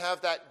that you can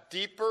have that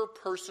deeper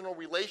personal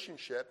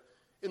relationship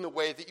in the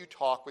way that you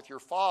talk with your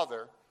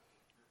Father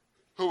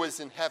who is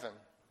in heaven.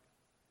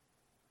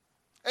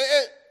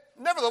 And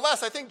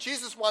nevertheless, I think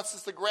Jesus wants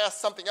us to grasp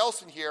something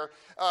else in here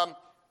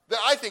that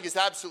I think is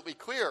absolutely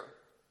clear.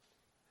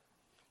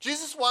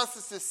 Jesus wants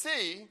us to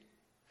see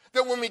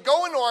that when we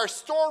go into our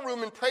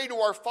storeroom and pray to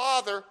our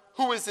Father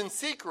who is in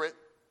secret,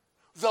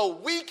 though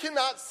we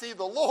cannot see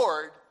the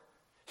Lord,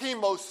 he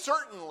most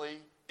certainly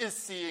is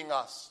seeing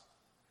us.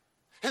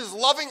 His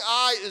loving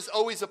eye is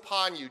always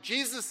upon you.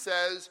 Jesus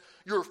says,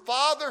 your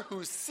Father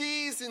who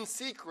sees in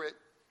secret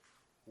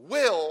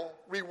will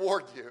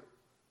reward you.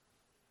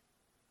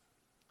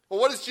 Well,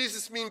 what does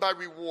Jesus mean by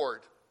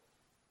reward?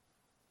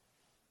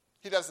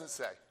 He doesn't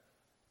say.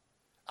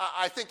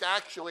 I think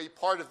actually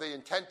part of the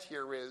intent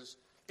here is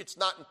it's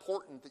not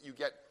important that you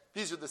get,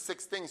 these are the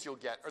 6 things you'll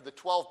get, or the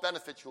 12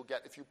 benefits you'll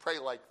get if you pray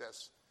like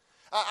this.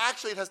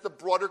 Actually, it has the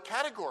broader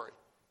category.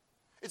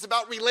 It's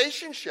about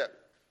relationship.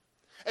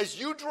 As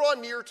you draw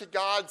near to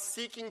God,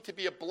 seeking to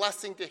be a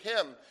blessing to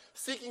him,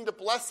 seeking to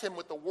bless him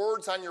with the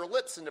words on your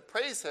lips and to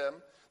praise him,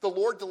 the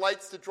Lord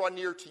delights to draw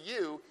near to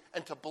you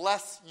and to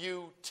bless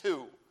you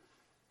too.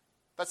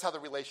 That's how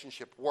the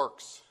relationship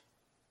works.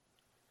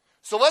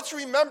 So let's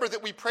remember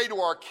that we pray to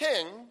our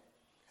King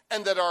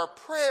and that our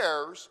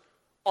prayers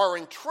are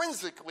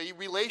intrinsically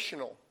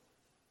relational.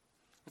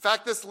 In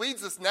fact, this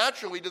leads us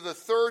naturally to the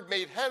third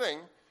main heading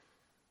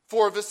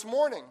for this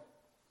morning.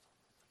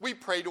 We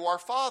pray to our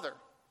Father.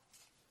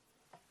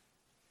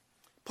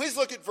 Please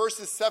look at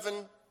verses 7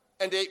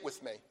 and 8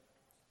 with me.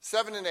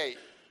 7 and 8.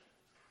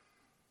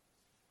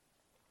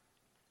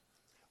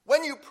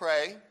 When you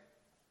pray,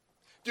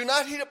 do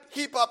not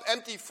heap up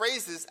empty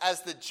phrases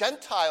as the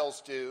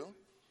Gentiles do,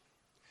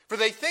 for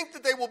they think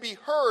that they will be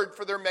heard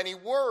for their many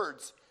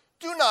words.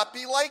 Do not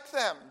be like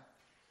them,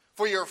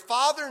 for your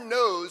Father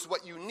knows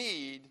what you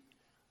need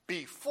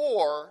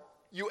before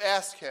you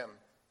ask him.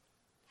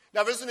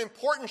 Now, there's an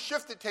important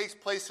shift that takes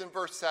place in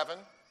verse 7.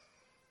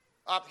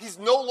 He's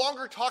no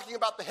longer talking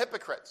about the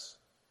hypocrites.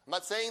 I'm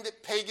not saying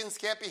that pagans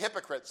can't be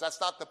hypocrites. That's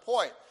not the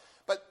point.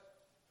 But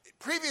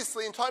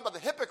previously, in talking about the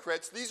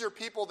hypocrites, these are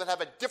people that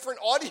have a different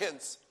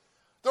audience.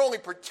 They're only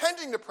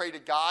pretending to pray to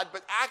God,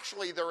 but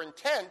actually their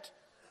intent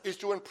is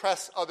to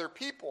impress other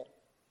people.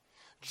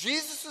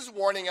 Jesus is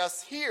warning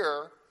us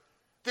here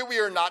that we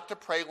are not to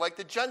pray like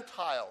the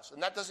Gentiles.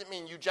 And that doesn't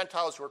mean you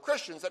Gentiles who are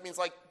Christians. That means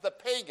like the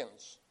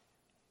pagans.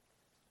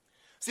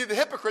 See, the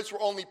hypocrites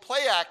were only play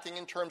acting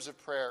in terms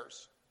of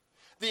prayers.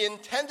 The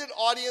intended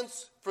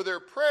audience for their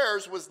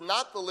prayers was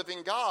not the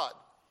living God.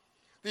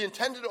 The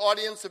intended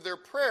audience of their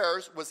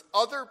prayers was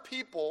other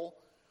people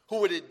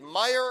who would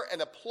admire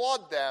and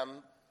applaud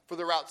them for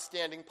their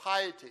outstanding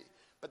piety.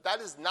 But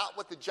that is not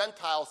what the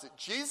Gentiles that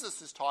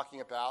Jesus is talking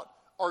about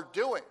are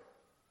doing.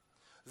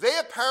 They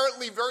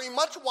apparently very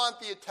much want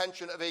the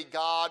attention of a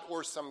god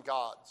or some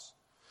gods.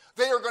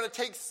 They are going to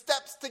take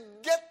steps to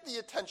get the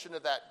attention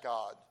of that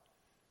god.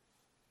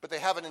 But they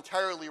have an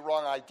entirely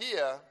wrong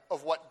idea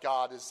of what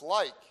God is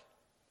like.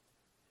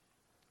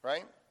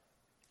 Right?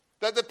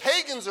 That the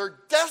pagans are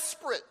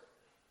desperate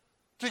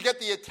to get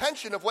the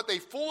attention of what they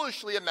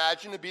foolishly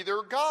imagine to be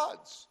their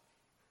gods.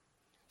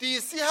 Do you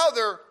see how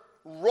their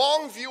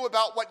wrong view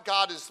about what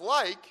God is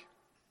like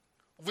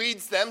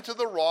leads them to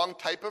the wrong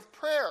type of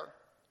prayer?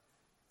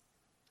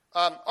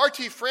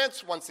 R.T.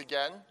 France, once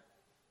again,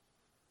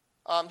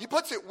 he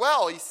puts it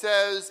well. He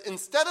says,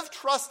 instead of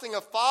trusting a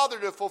father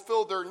to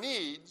fulfill their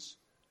needs,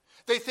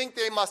 they think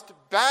they must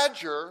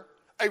badger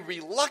a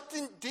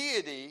reluctant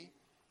deity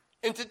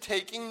into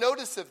taking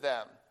notice of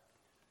them.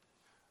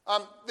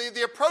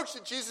 The approach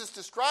that Jesus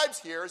describes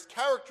here is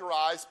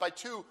characterized by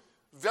 2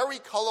 very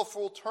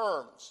colorful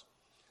terms.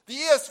 The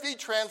ESV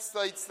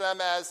translates them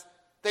as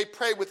they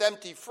pray with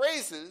empty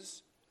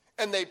phrases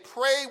and they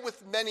pray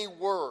with many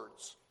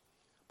words.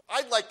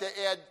 I'd like to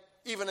add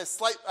even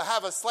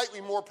have a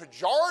slightly more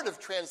pejorative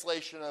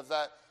translation of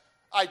that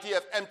idea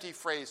of empty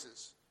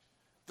phrases.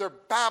 They're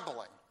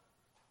babbling.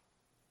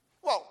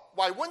 Well,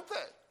 why wouldn't they?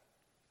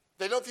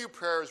 They don't view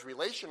prayer as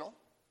relational.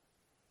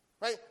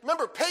 Right?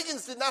 Remember,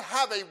 pagans did not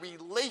have a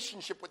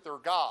relationship with their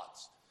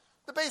gods.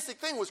 The basic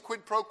thing was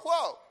quid pro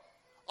quo.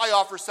 I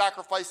offer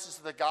sacrifices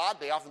to the god.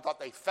 They often thought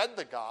they fed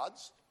the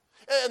gods.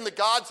 And the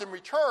gods in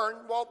return,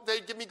 well, they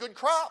give me good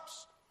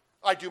crops.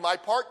 I do my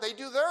part, they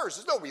do theirs.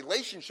 There's no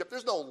relationship.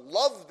 There's no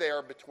love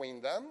there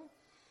between them.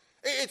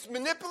 It's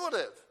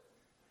manipulative.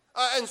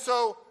 And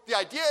so the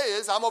idea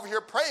is I'm over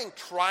here praying,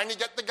 trying to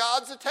get the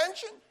god's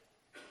attention.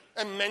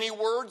 And many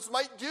words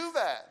might do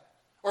that.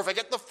 Or if I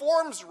get the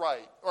forms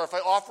right, or if I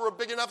offer a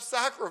big enough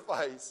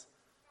sacrifice,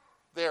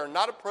 they are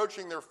not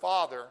approaching their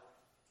Father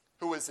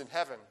who is in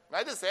heaven. And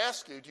I just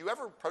ask you, do you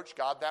ever approach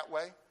God that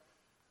way?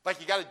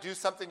 Like you got to do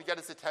something to get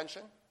his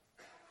attention?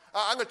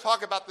 I'm going to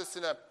talk about this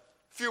in a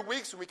few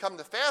weeks when we come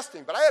to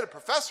fasting, but I had a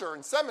professor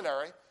in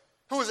seminary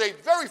who was a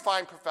very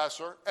fine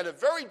professor and a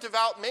very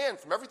devout man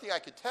from everything I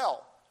could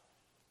tell.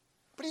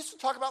 But he used to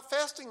talk about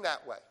fasting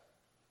that way.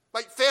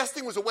 Like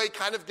fasting was a way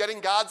kind of getting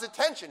God's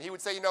attention. He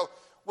would say,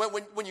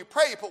 when you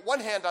pray, you put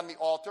one hand on the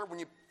altar. When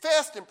you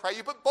fast and pray,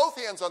 you put both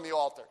hands on the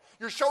altar.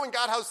 You're showing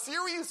God how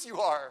serious you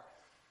are.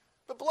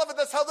 But beloved,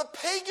 that's how the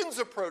pagans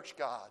approach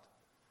God.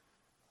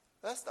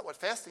 That's not what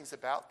fasting's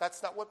about.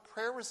 That's not what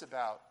prayer is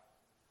about.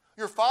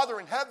 Your Father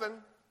in heaven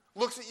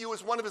looks at you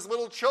as one of his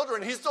little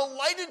children. He's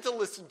delighted to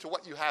listen to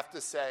what you have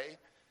to say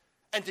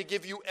and to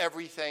give you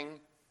everything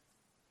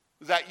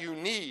that you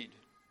need.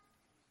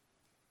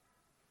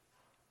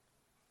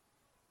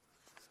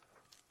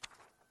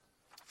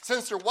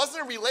 Since there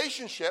wasn't a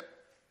relationship,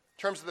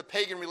 in terms of the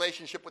pagan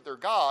relationship with their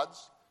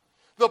gods,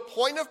 the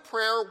point of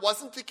prayer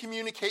wasn't to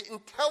communicate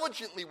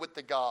intelligently with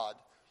the god.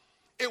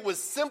 It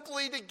was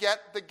simply to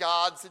get the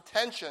god's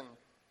attention.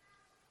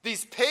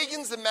 These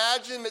pagans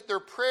imagined that their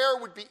prayer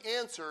would be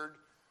answered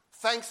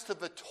thanks to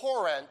the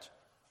torrent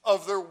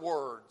of their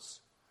words.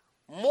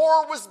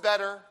 More was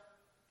better,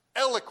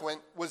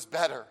 eloquent was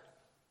better.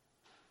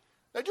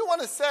 I do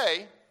want to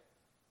say,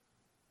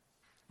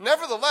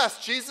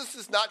 nevertheless, Jesus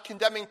is not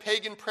condemning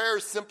pagan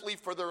prayers simply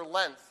for their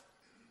length.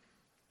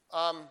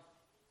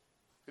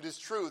 It is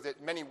true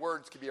that many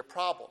words can be a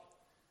problem.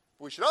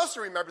 But we should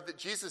also remember that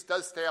Jesus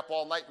does stay up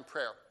all night in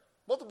prayer,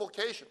 multiple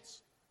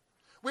occasions.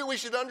 We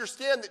should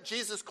understand that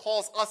Jesus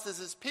calls us as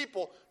his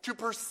people to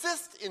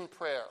persist in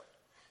prayer.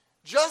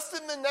 Just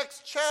in the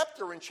next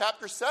chapter, in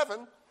chapter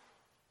 7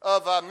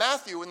 of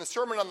Matthew, in the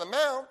Sermon on the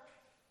Mount,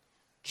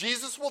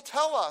 Jesus will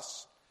tell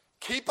us,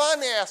 keep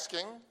on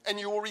asking and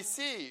you will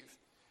receive.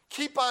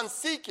 Keep on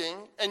seeking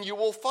and you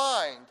will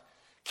find.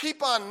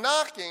 Keep on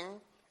knocking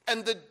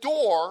and the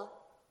door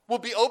will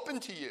be open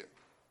to you.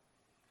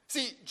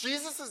 See,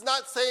 Jesus is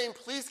not saying,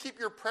 please keep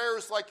your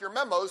prayers like your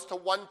memos to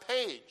one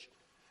page.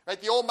 Right?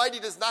 The Almighty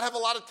does not have a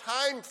lot of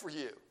time for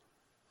you.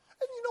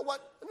 And you know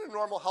what? In a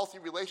normal, healthy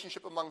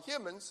relationship among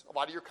humans, a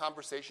lot of your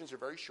conversations are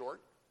very short,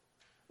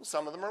 and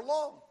some of them are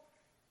long.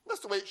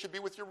 That's the way it should be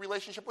with your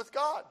relationship with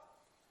God.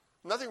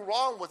 Nothing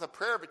wrong with a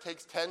prayer if it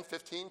takes 10,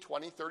 15,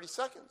 20, 30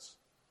 seconds.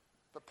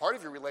 But part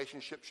of your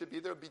relationship should be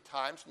there will be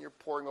times when you're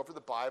poring over the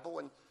Bible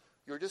and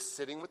you're just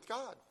sitting with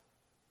God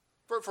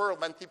for a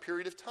lengthy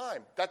period of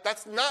time.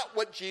 That's not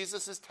what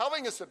Jesus is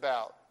telling us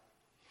about.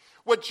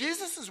 What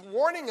Jesus is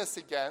warning us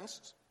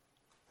against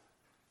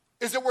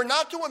is that we're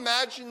not to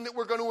imagine that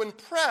we're going to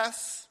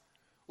impress,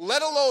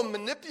 let alone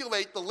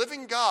manipulate the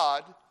living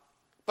God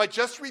by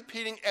just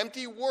repeating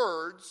empty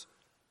words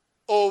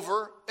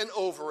over and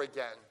over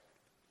again.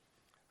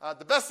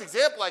 The best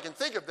example I can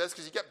think of this,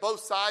 because you get both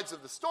sides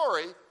of the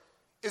story,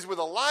 is with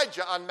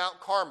Elijah on Mount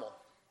Carmel.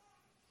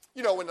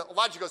 You know, when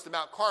Elijah goes to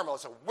Mount Carmel,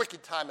 it's a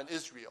wicked time in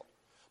Israel.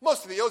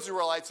 Most of the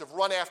Israelites have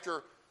run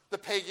after the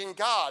pagan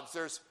gods.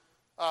 There's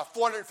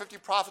 450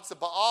 prophets of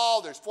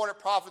Baal. There's 400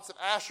 prophets of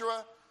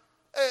Asherah.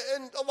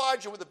 And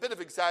Elijah, with a bit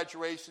of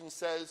exaggeration,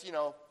 says,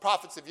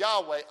 prophets of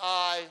Yahweh,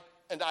 I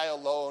and I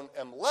alone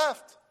am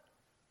left.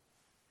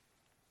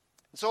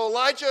 And so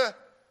Elijah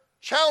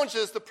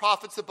challenges the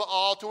prophets of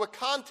Baal to a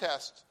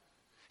contest.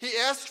 He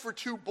asks for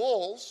 2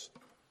 bulls,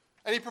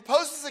 and he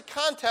proposes a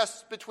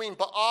contest between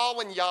Baal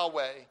and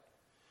Yahweh.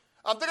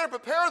 They're going to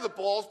prepare the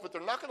bulls, but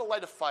they're not going to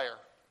light a fire.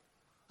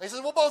 And he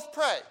says, we'll both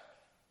pray.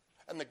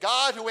 And the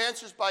God who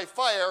answers by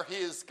fire, he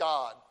is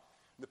God.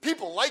 And the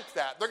people like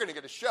that. They're going to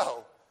get a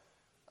show.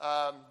 Do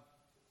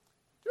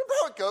you remember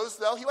how it goes,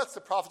 though? He lets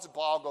the prophets of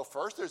Baal go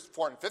first. There's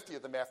 450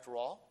 of them, after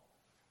all.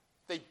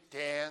 They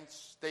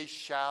dance. They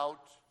shout.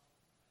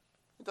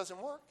 It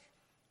doesn't work.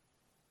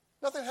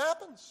 Nothing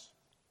happens.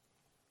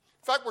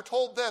 In fact, we're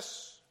told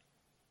this.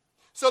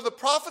 So the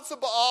prophets of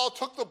Baal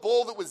took the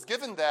bull that was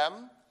given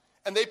them,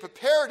 and they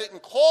prepared it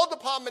and called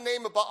upon the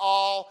name of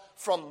Baal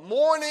from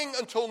morning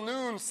until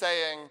noon,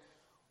 saying,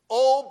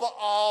 O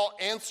Baal,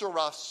 answer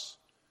us.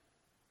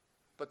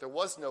 But there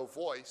was no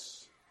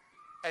voice,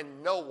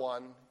 and no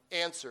one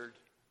answered.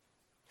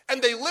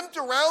 And they limped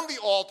around the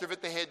altar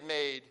that they had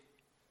made.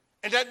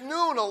 And at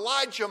noon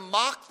Elijah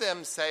mocked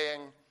them,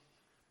 saying,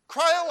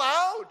 Cry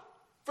aloud,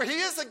 for he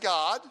is a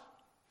god.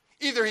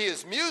 Either he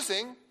is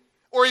musing,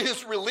 or he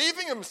is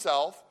relieving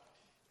himself,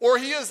 or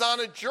he is on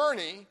a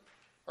journey,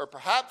 or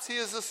perhaps he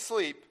is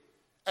asleep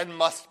and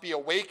must be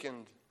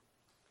awakened.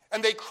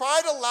 And they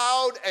cried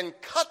aloud and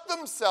cut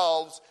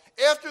themselves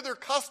after their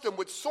custom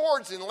with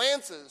swords and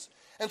lances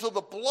until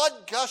the blood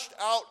gushed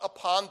out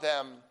upon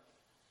them.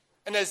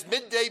 And as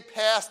midday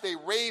passed, they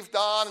raved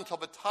on until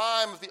the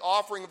time of the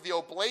offering of the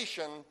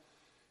oblation,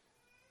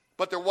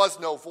 but there was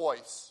no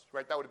voice.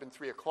 Right, that would have been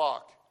 3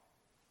 o'clock.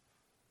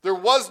 There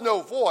was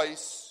no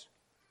voice.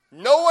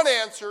 No one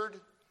answered.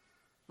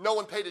 No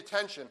one paid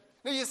attention.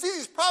 Now you see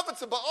these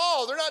prophets of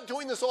Baal, they're not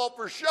doing this all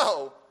for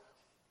show.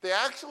 They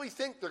actually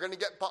think they're going to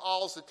get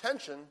Baal's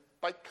attention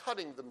by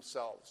cutting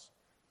themselves.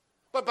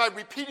 but by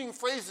repeating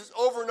phrases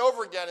over and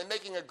over again and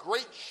making a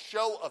great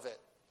show of it.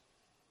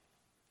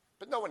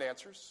 But no one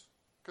answers,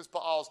 because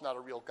Baal is not a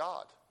real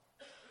god.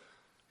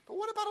 But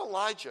what about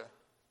Elijah?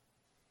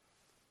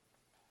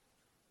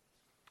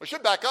 We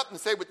should back up and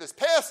say with this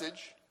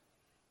passage,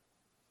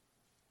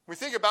 we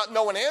think about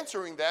no one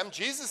answering them.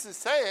 Jesus is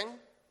saying,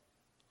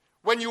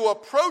 when you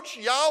approach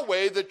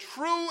Yahweh, the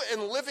true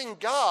and living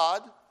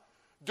God,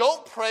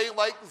 don't pray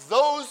like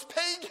those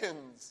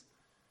pagans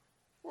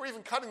who are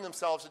even cutting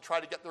themselves to try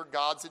to get their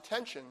God's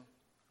attention.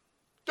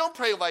 Don't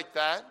pray like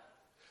that,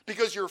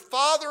 because your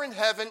Father in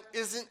heaven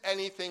isn't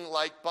anything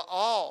like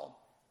Baal.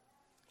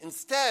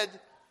 Instead,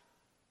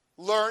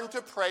 learn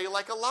to pray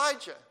like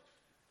Elijah.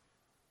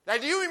 Now,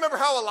 do you remember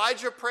how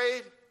Elijah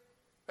prayed?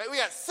 Right, we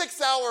got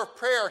 6-hour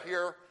prayer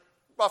here,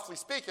 roughly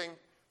speaking,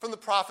 from the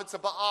prophets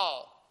of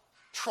Baal,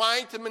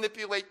 trying to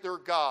manipulate their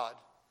God.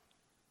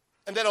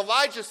 And then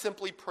Elijah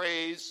simply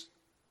prays,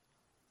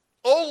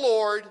 O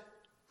Lord,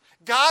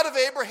 God of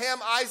Abraham,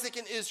 Isaac,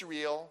 and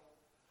Israel,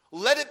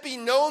 let it be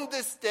known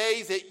this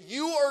day that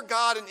you are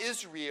God in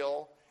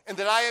Israel, and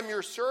that I am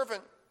your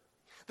servant,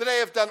 that I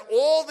have done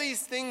all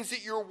these things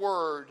at your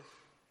word.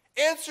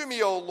 Answer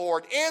me, O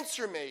Lord,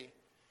 answer me,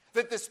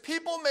 that this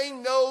people may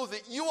know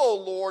that you, O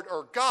Lord,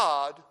 are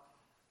God,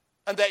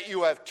 and that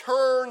you have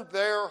turned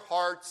their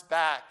hearts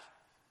back.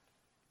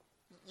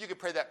 You could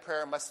pray that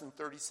prayer in less than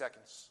 30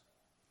 seconds.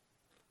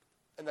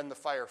 And then the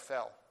fire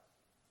fell.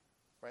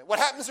 Right? What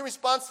happens in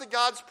response to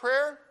God's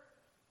prayer?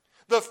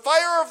 The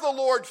fire of the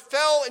Lord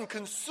fell and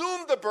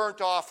consumed the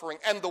burnt offering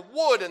and the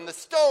wood and the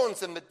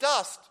stones and the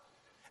dust,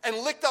 and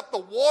licked up the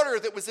water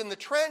that was in the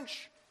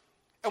trench.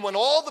 And when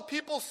all the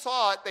people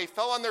saw it, they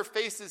fell on their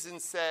faces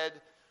and said,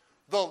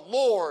 the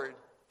Lord,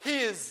 He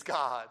is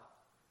God.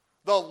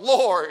 The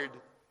Lord,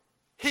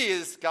 He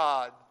is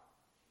God.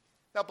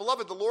 Now,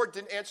 beloved, the Lord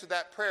didn't answer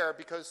that prayer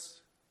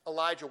because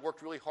Elijah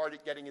worked really hard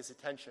at getting his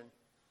attention.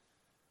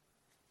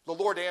 The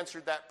Lord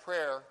answered that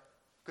prayer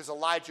because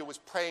Elijah was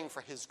praying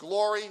for His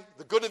glory,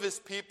 the good of His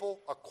people,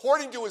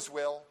 according to His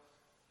will,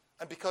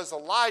 and because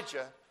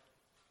Elijah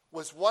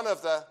was one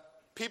of the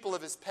people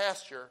of His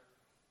pasture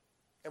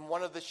and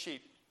one of the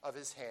sheep of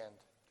His hand.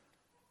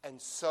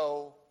 And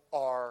so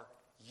are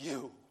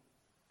you.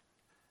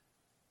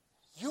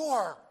 You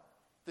are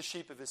the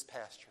sheep of His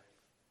pasture,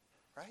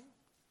 right?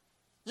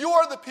 You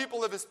are the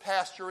people of His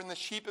pasture and the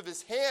sheep of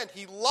His hand.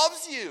 He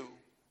loves you.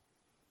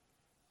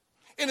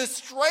 In a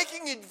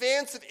striking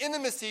advance of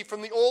intimacy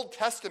from the Old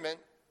Testament,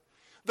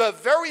 the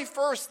very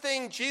first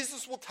thing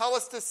Jesus will tell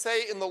us to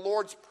say in the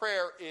Lord's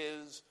Prayer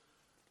is,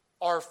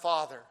 Our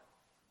Father.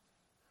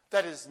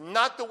 That is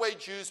not the way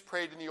Jews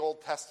prayed in the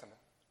Old Testament.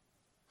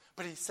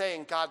 But He's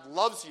saying God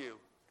loves you.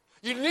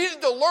 You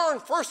needed to learn,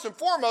 first and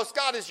foremost,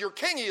 God is your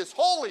King. He is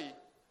holy.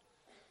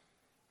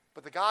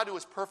 But the God who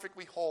is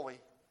perfectly holy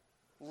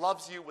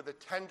loves you with a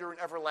tender and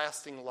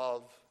everlasting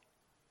love.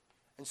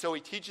 And so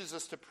He teaches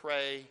us to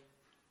pray,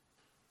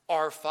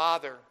 Our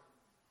Father.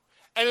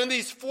 And in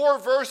these 4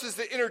 verses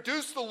that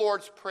introduce the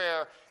Lord's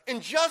Prayer, in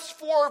just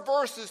 4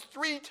 verses,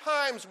 3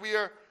 times we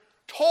are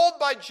told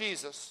by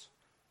Jesus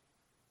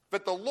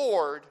that the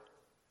Lord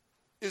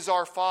is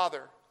our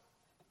Father.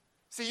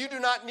 See, you do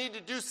not need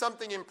to do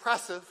something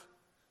impressive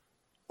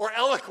or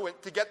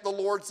eloquent to get the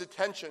Lord's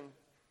attention.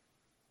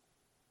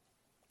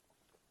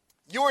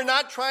 You are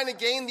not trying to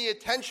gain the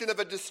attention of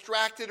a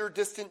distracted or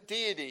distant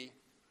deity.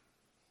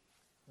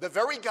 The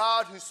very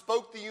God who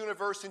spoke the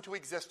universe into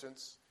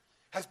existence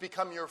has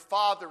become your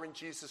Father in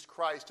Jesus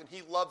Christ, and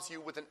He loves you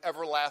with an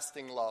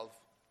everlasting love.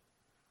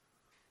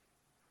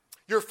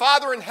 Your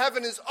Father in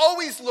heaven is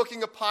always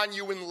looking upon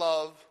you in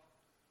love,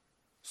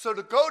 so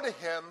to go to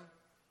Him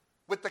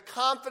with the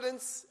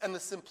confidence and the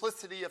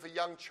simplicity of a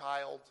young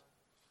child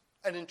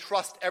and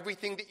entrust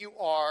everything that you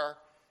are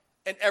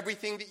and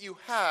everything that you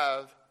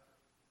have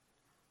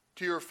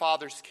to your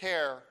Father's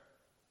care.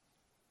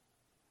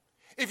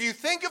 If you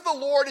think of the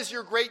Lord as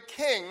your great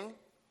King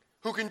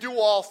who can do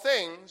all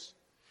things,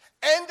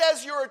 and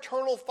as your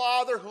eternal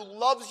Father who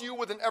loves you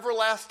with an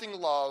everlasting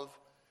love,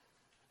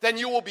 then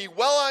you will be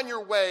well on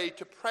your way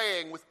to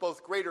praying with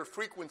both greater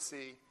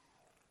frequency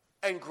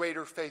and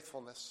greater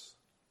faithfulness.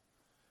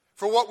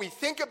 For what we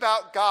think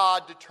about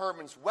God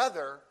determines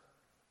whether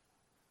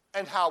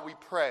and how we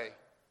pray.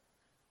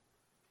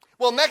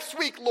 Well, next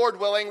week, Lord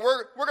willing,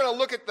 we're going to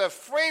look at the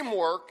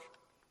framework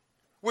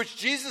which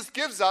Jesus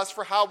gives us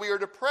for how we are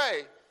to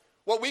pray,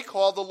 what we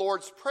call the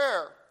Lord's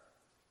Prayer.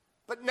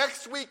 But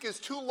next week is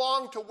too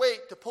long to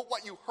wait to put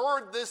what you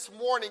heard this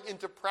morning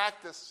into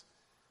practice.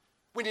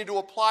 We need to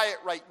apply it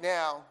right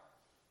now.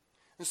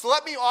 And so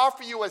let me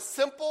offer you a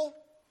simple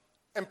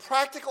and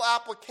practical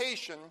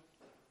application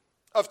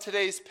of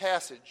today's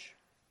passage.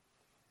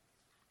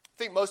 I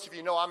think most of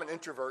you know I'm an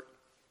introvert.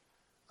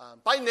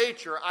 By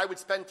nature, I would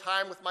spend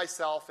time with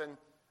myself and,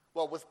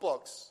 with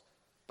books,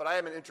 but I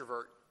am an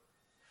introvert.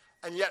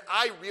 And yet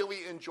I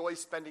really enjoy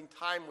spending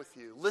time with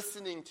you,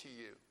 listening to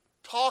you,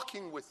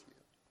 talking with you.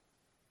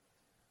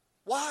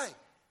 Why?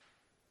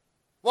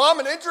 Well, I'm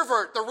an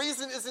introvert. The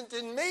reason isn't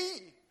in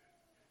me.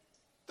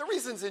 The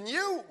reason's in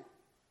you.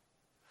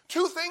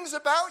 two things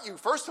about you.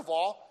 First of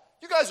all,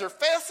 you guys are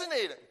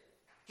fascinating.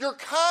 You're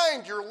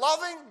kind, you're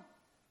loving.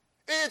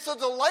 It's a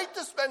delight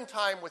to spend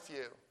time with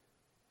you.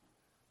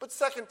 But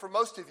second, for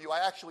most of you,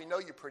 I actually know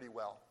you pretty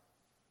well.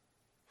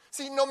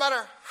 See, no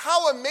matter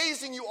how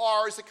amazing you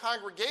are as a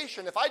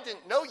congregation, if I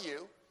didn't know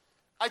you,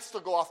 I'd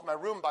still go off in my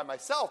room by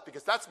myself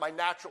because that's my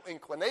natural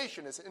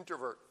inclination as an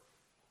introvert.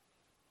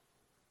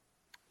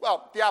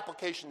 Well, the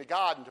application to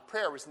God and to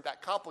prayer isn't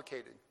that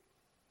complicated.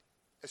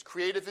 As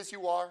creative as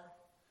you are,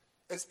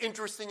 as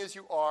interesting as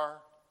you are,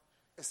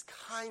 as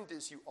kind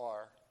as you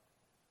are,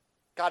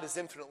 God is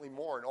infinitely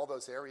more in all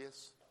those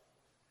areas.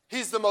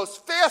 He's the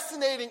most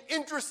fascinating,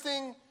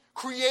 interesting,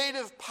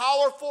 creative,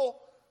 powerful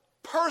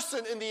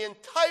person in the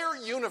entire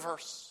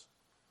universe.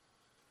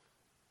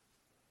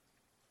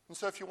 And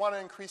so if you want to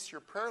increase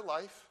your prayer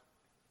life,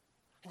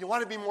 and you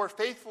want to be more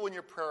faithful in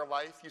your prayer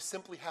life, you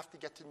simply have to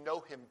get to know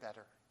him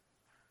better.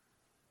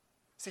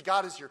 See,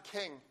 God is your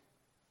king,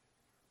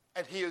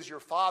 and he is your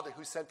father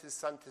who sent his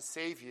son to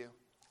save you.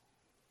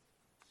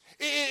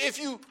 If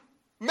you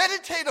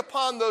meditate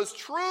upon those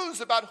truths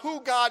about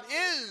who God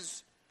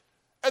is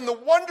and the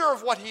wonder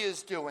of what he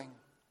is doing,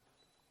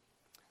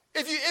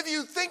 if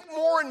you think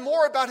more and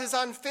more about his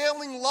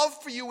unfailing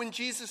love for you in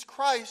Jesus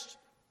Christ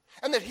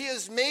and that he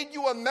has made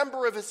you a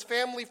member of his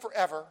family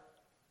forever,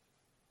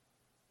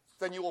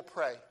 then you will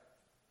pray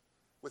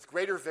with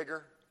greater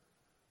vigor,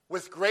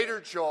 with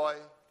greater joy,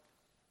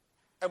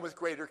 and with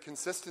greater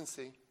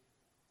consistency.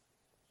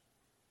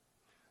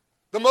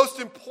 The most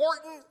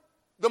important,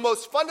 the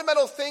most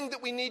fundamental thing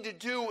that we need to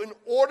do in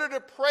order to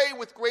pray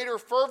with greater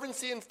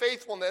fervency and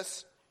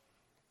faithfulness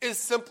is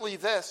simply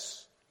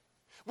this.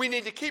 We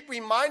need to keep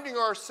reminding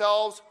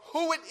ourselves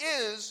who it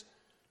is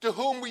to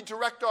whom we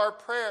direct our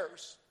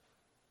prayers.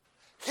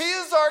 He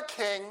is our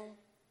King,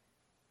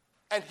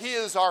 and he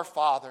is our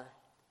Father.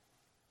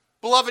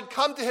 Beloved,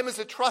 come to him as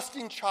a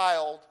trusting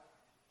child,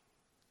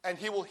 and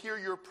he will hear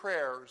your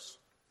prayers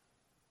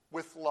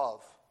with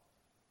love.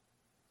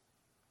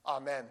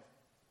 Amen.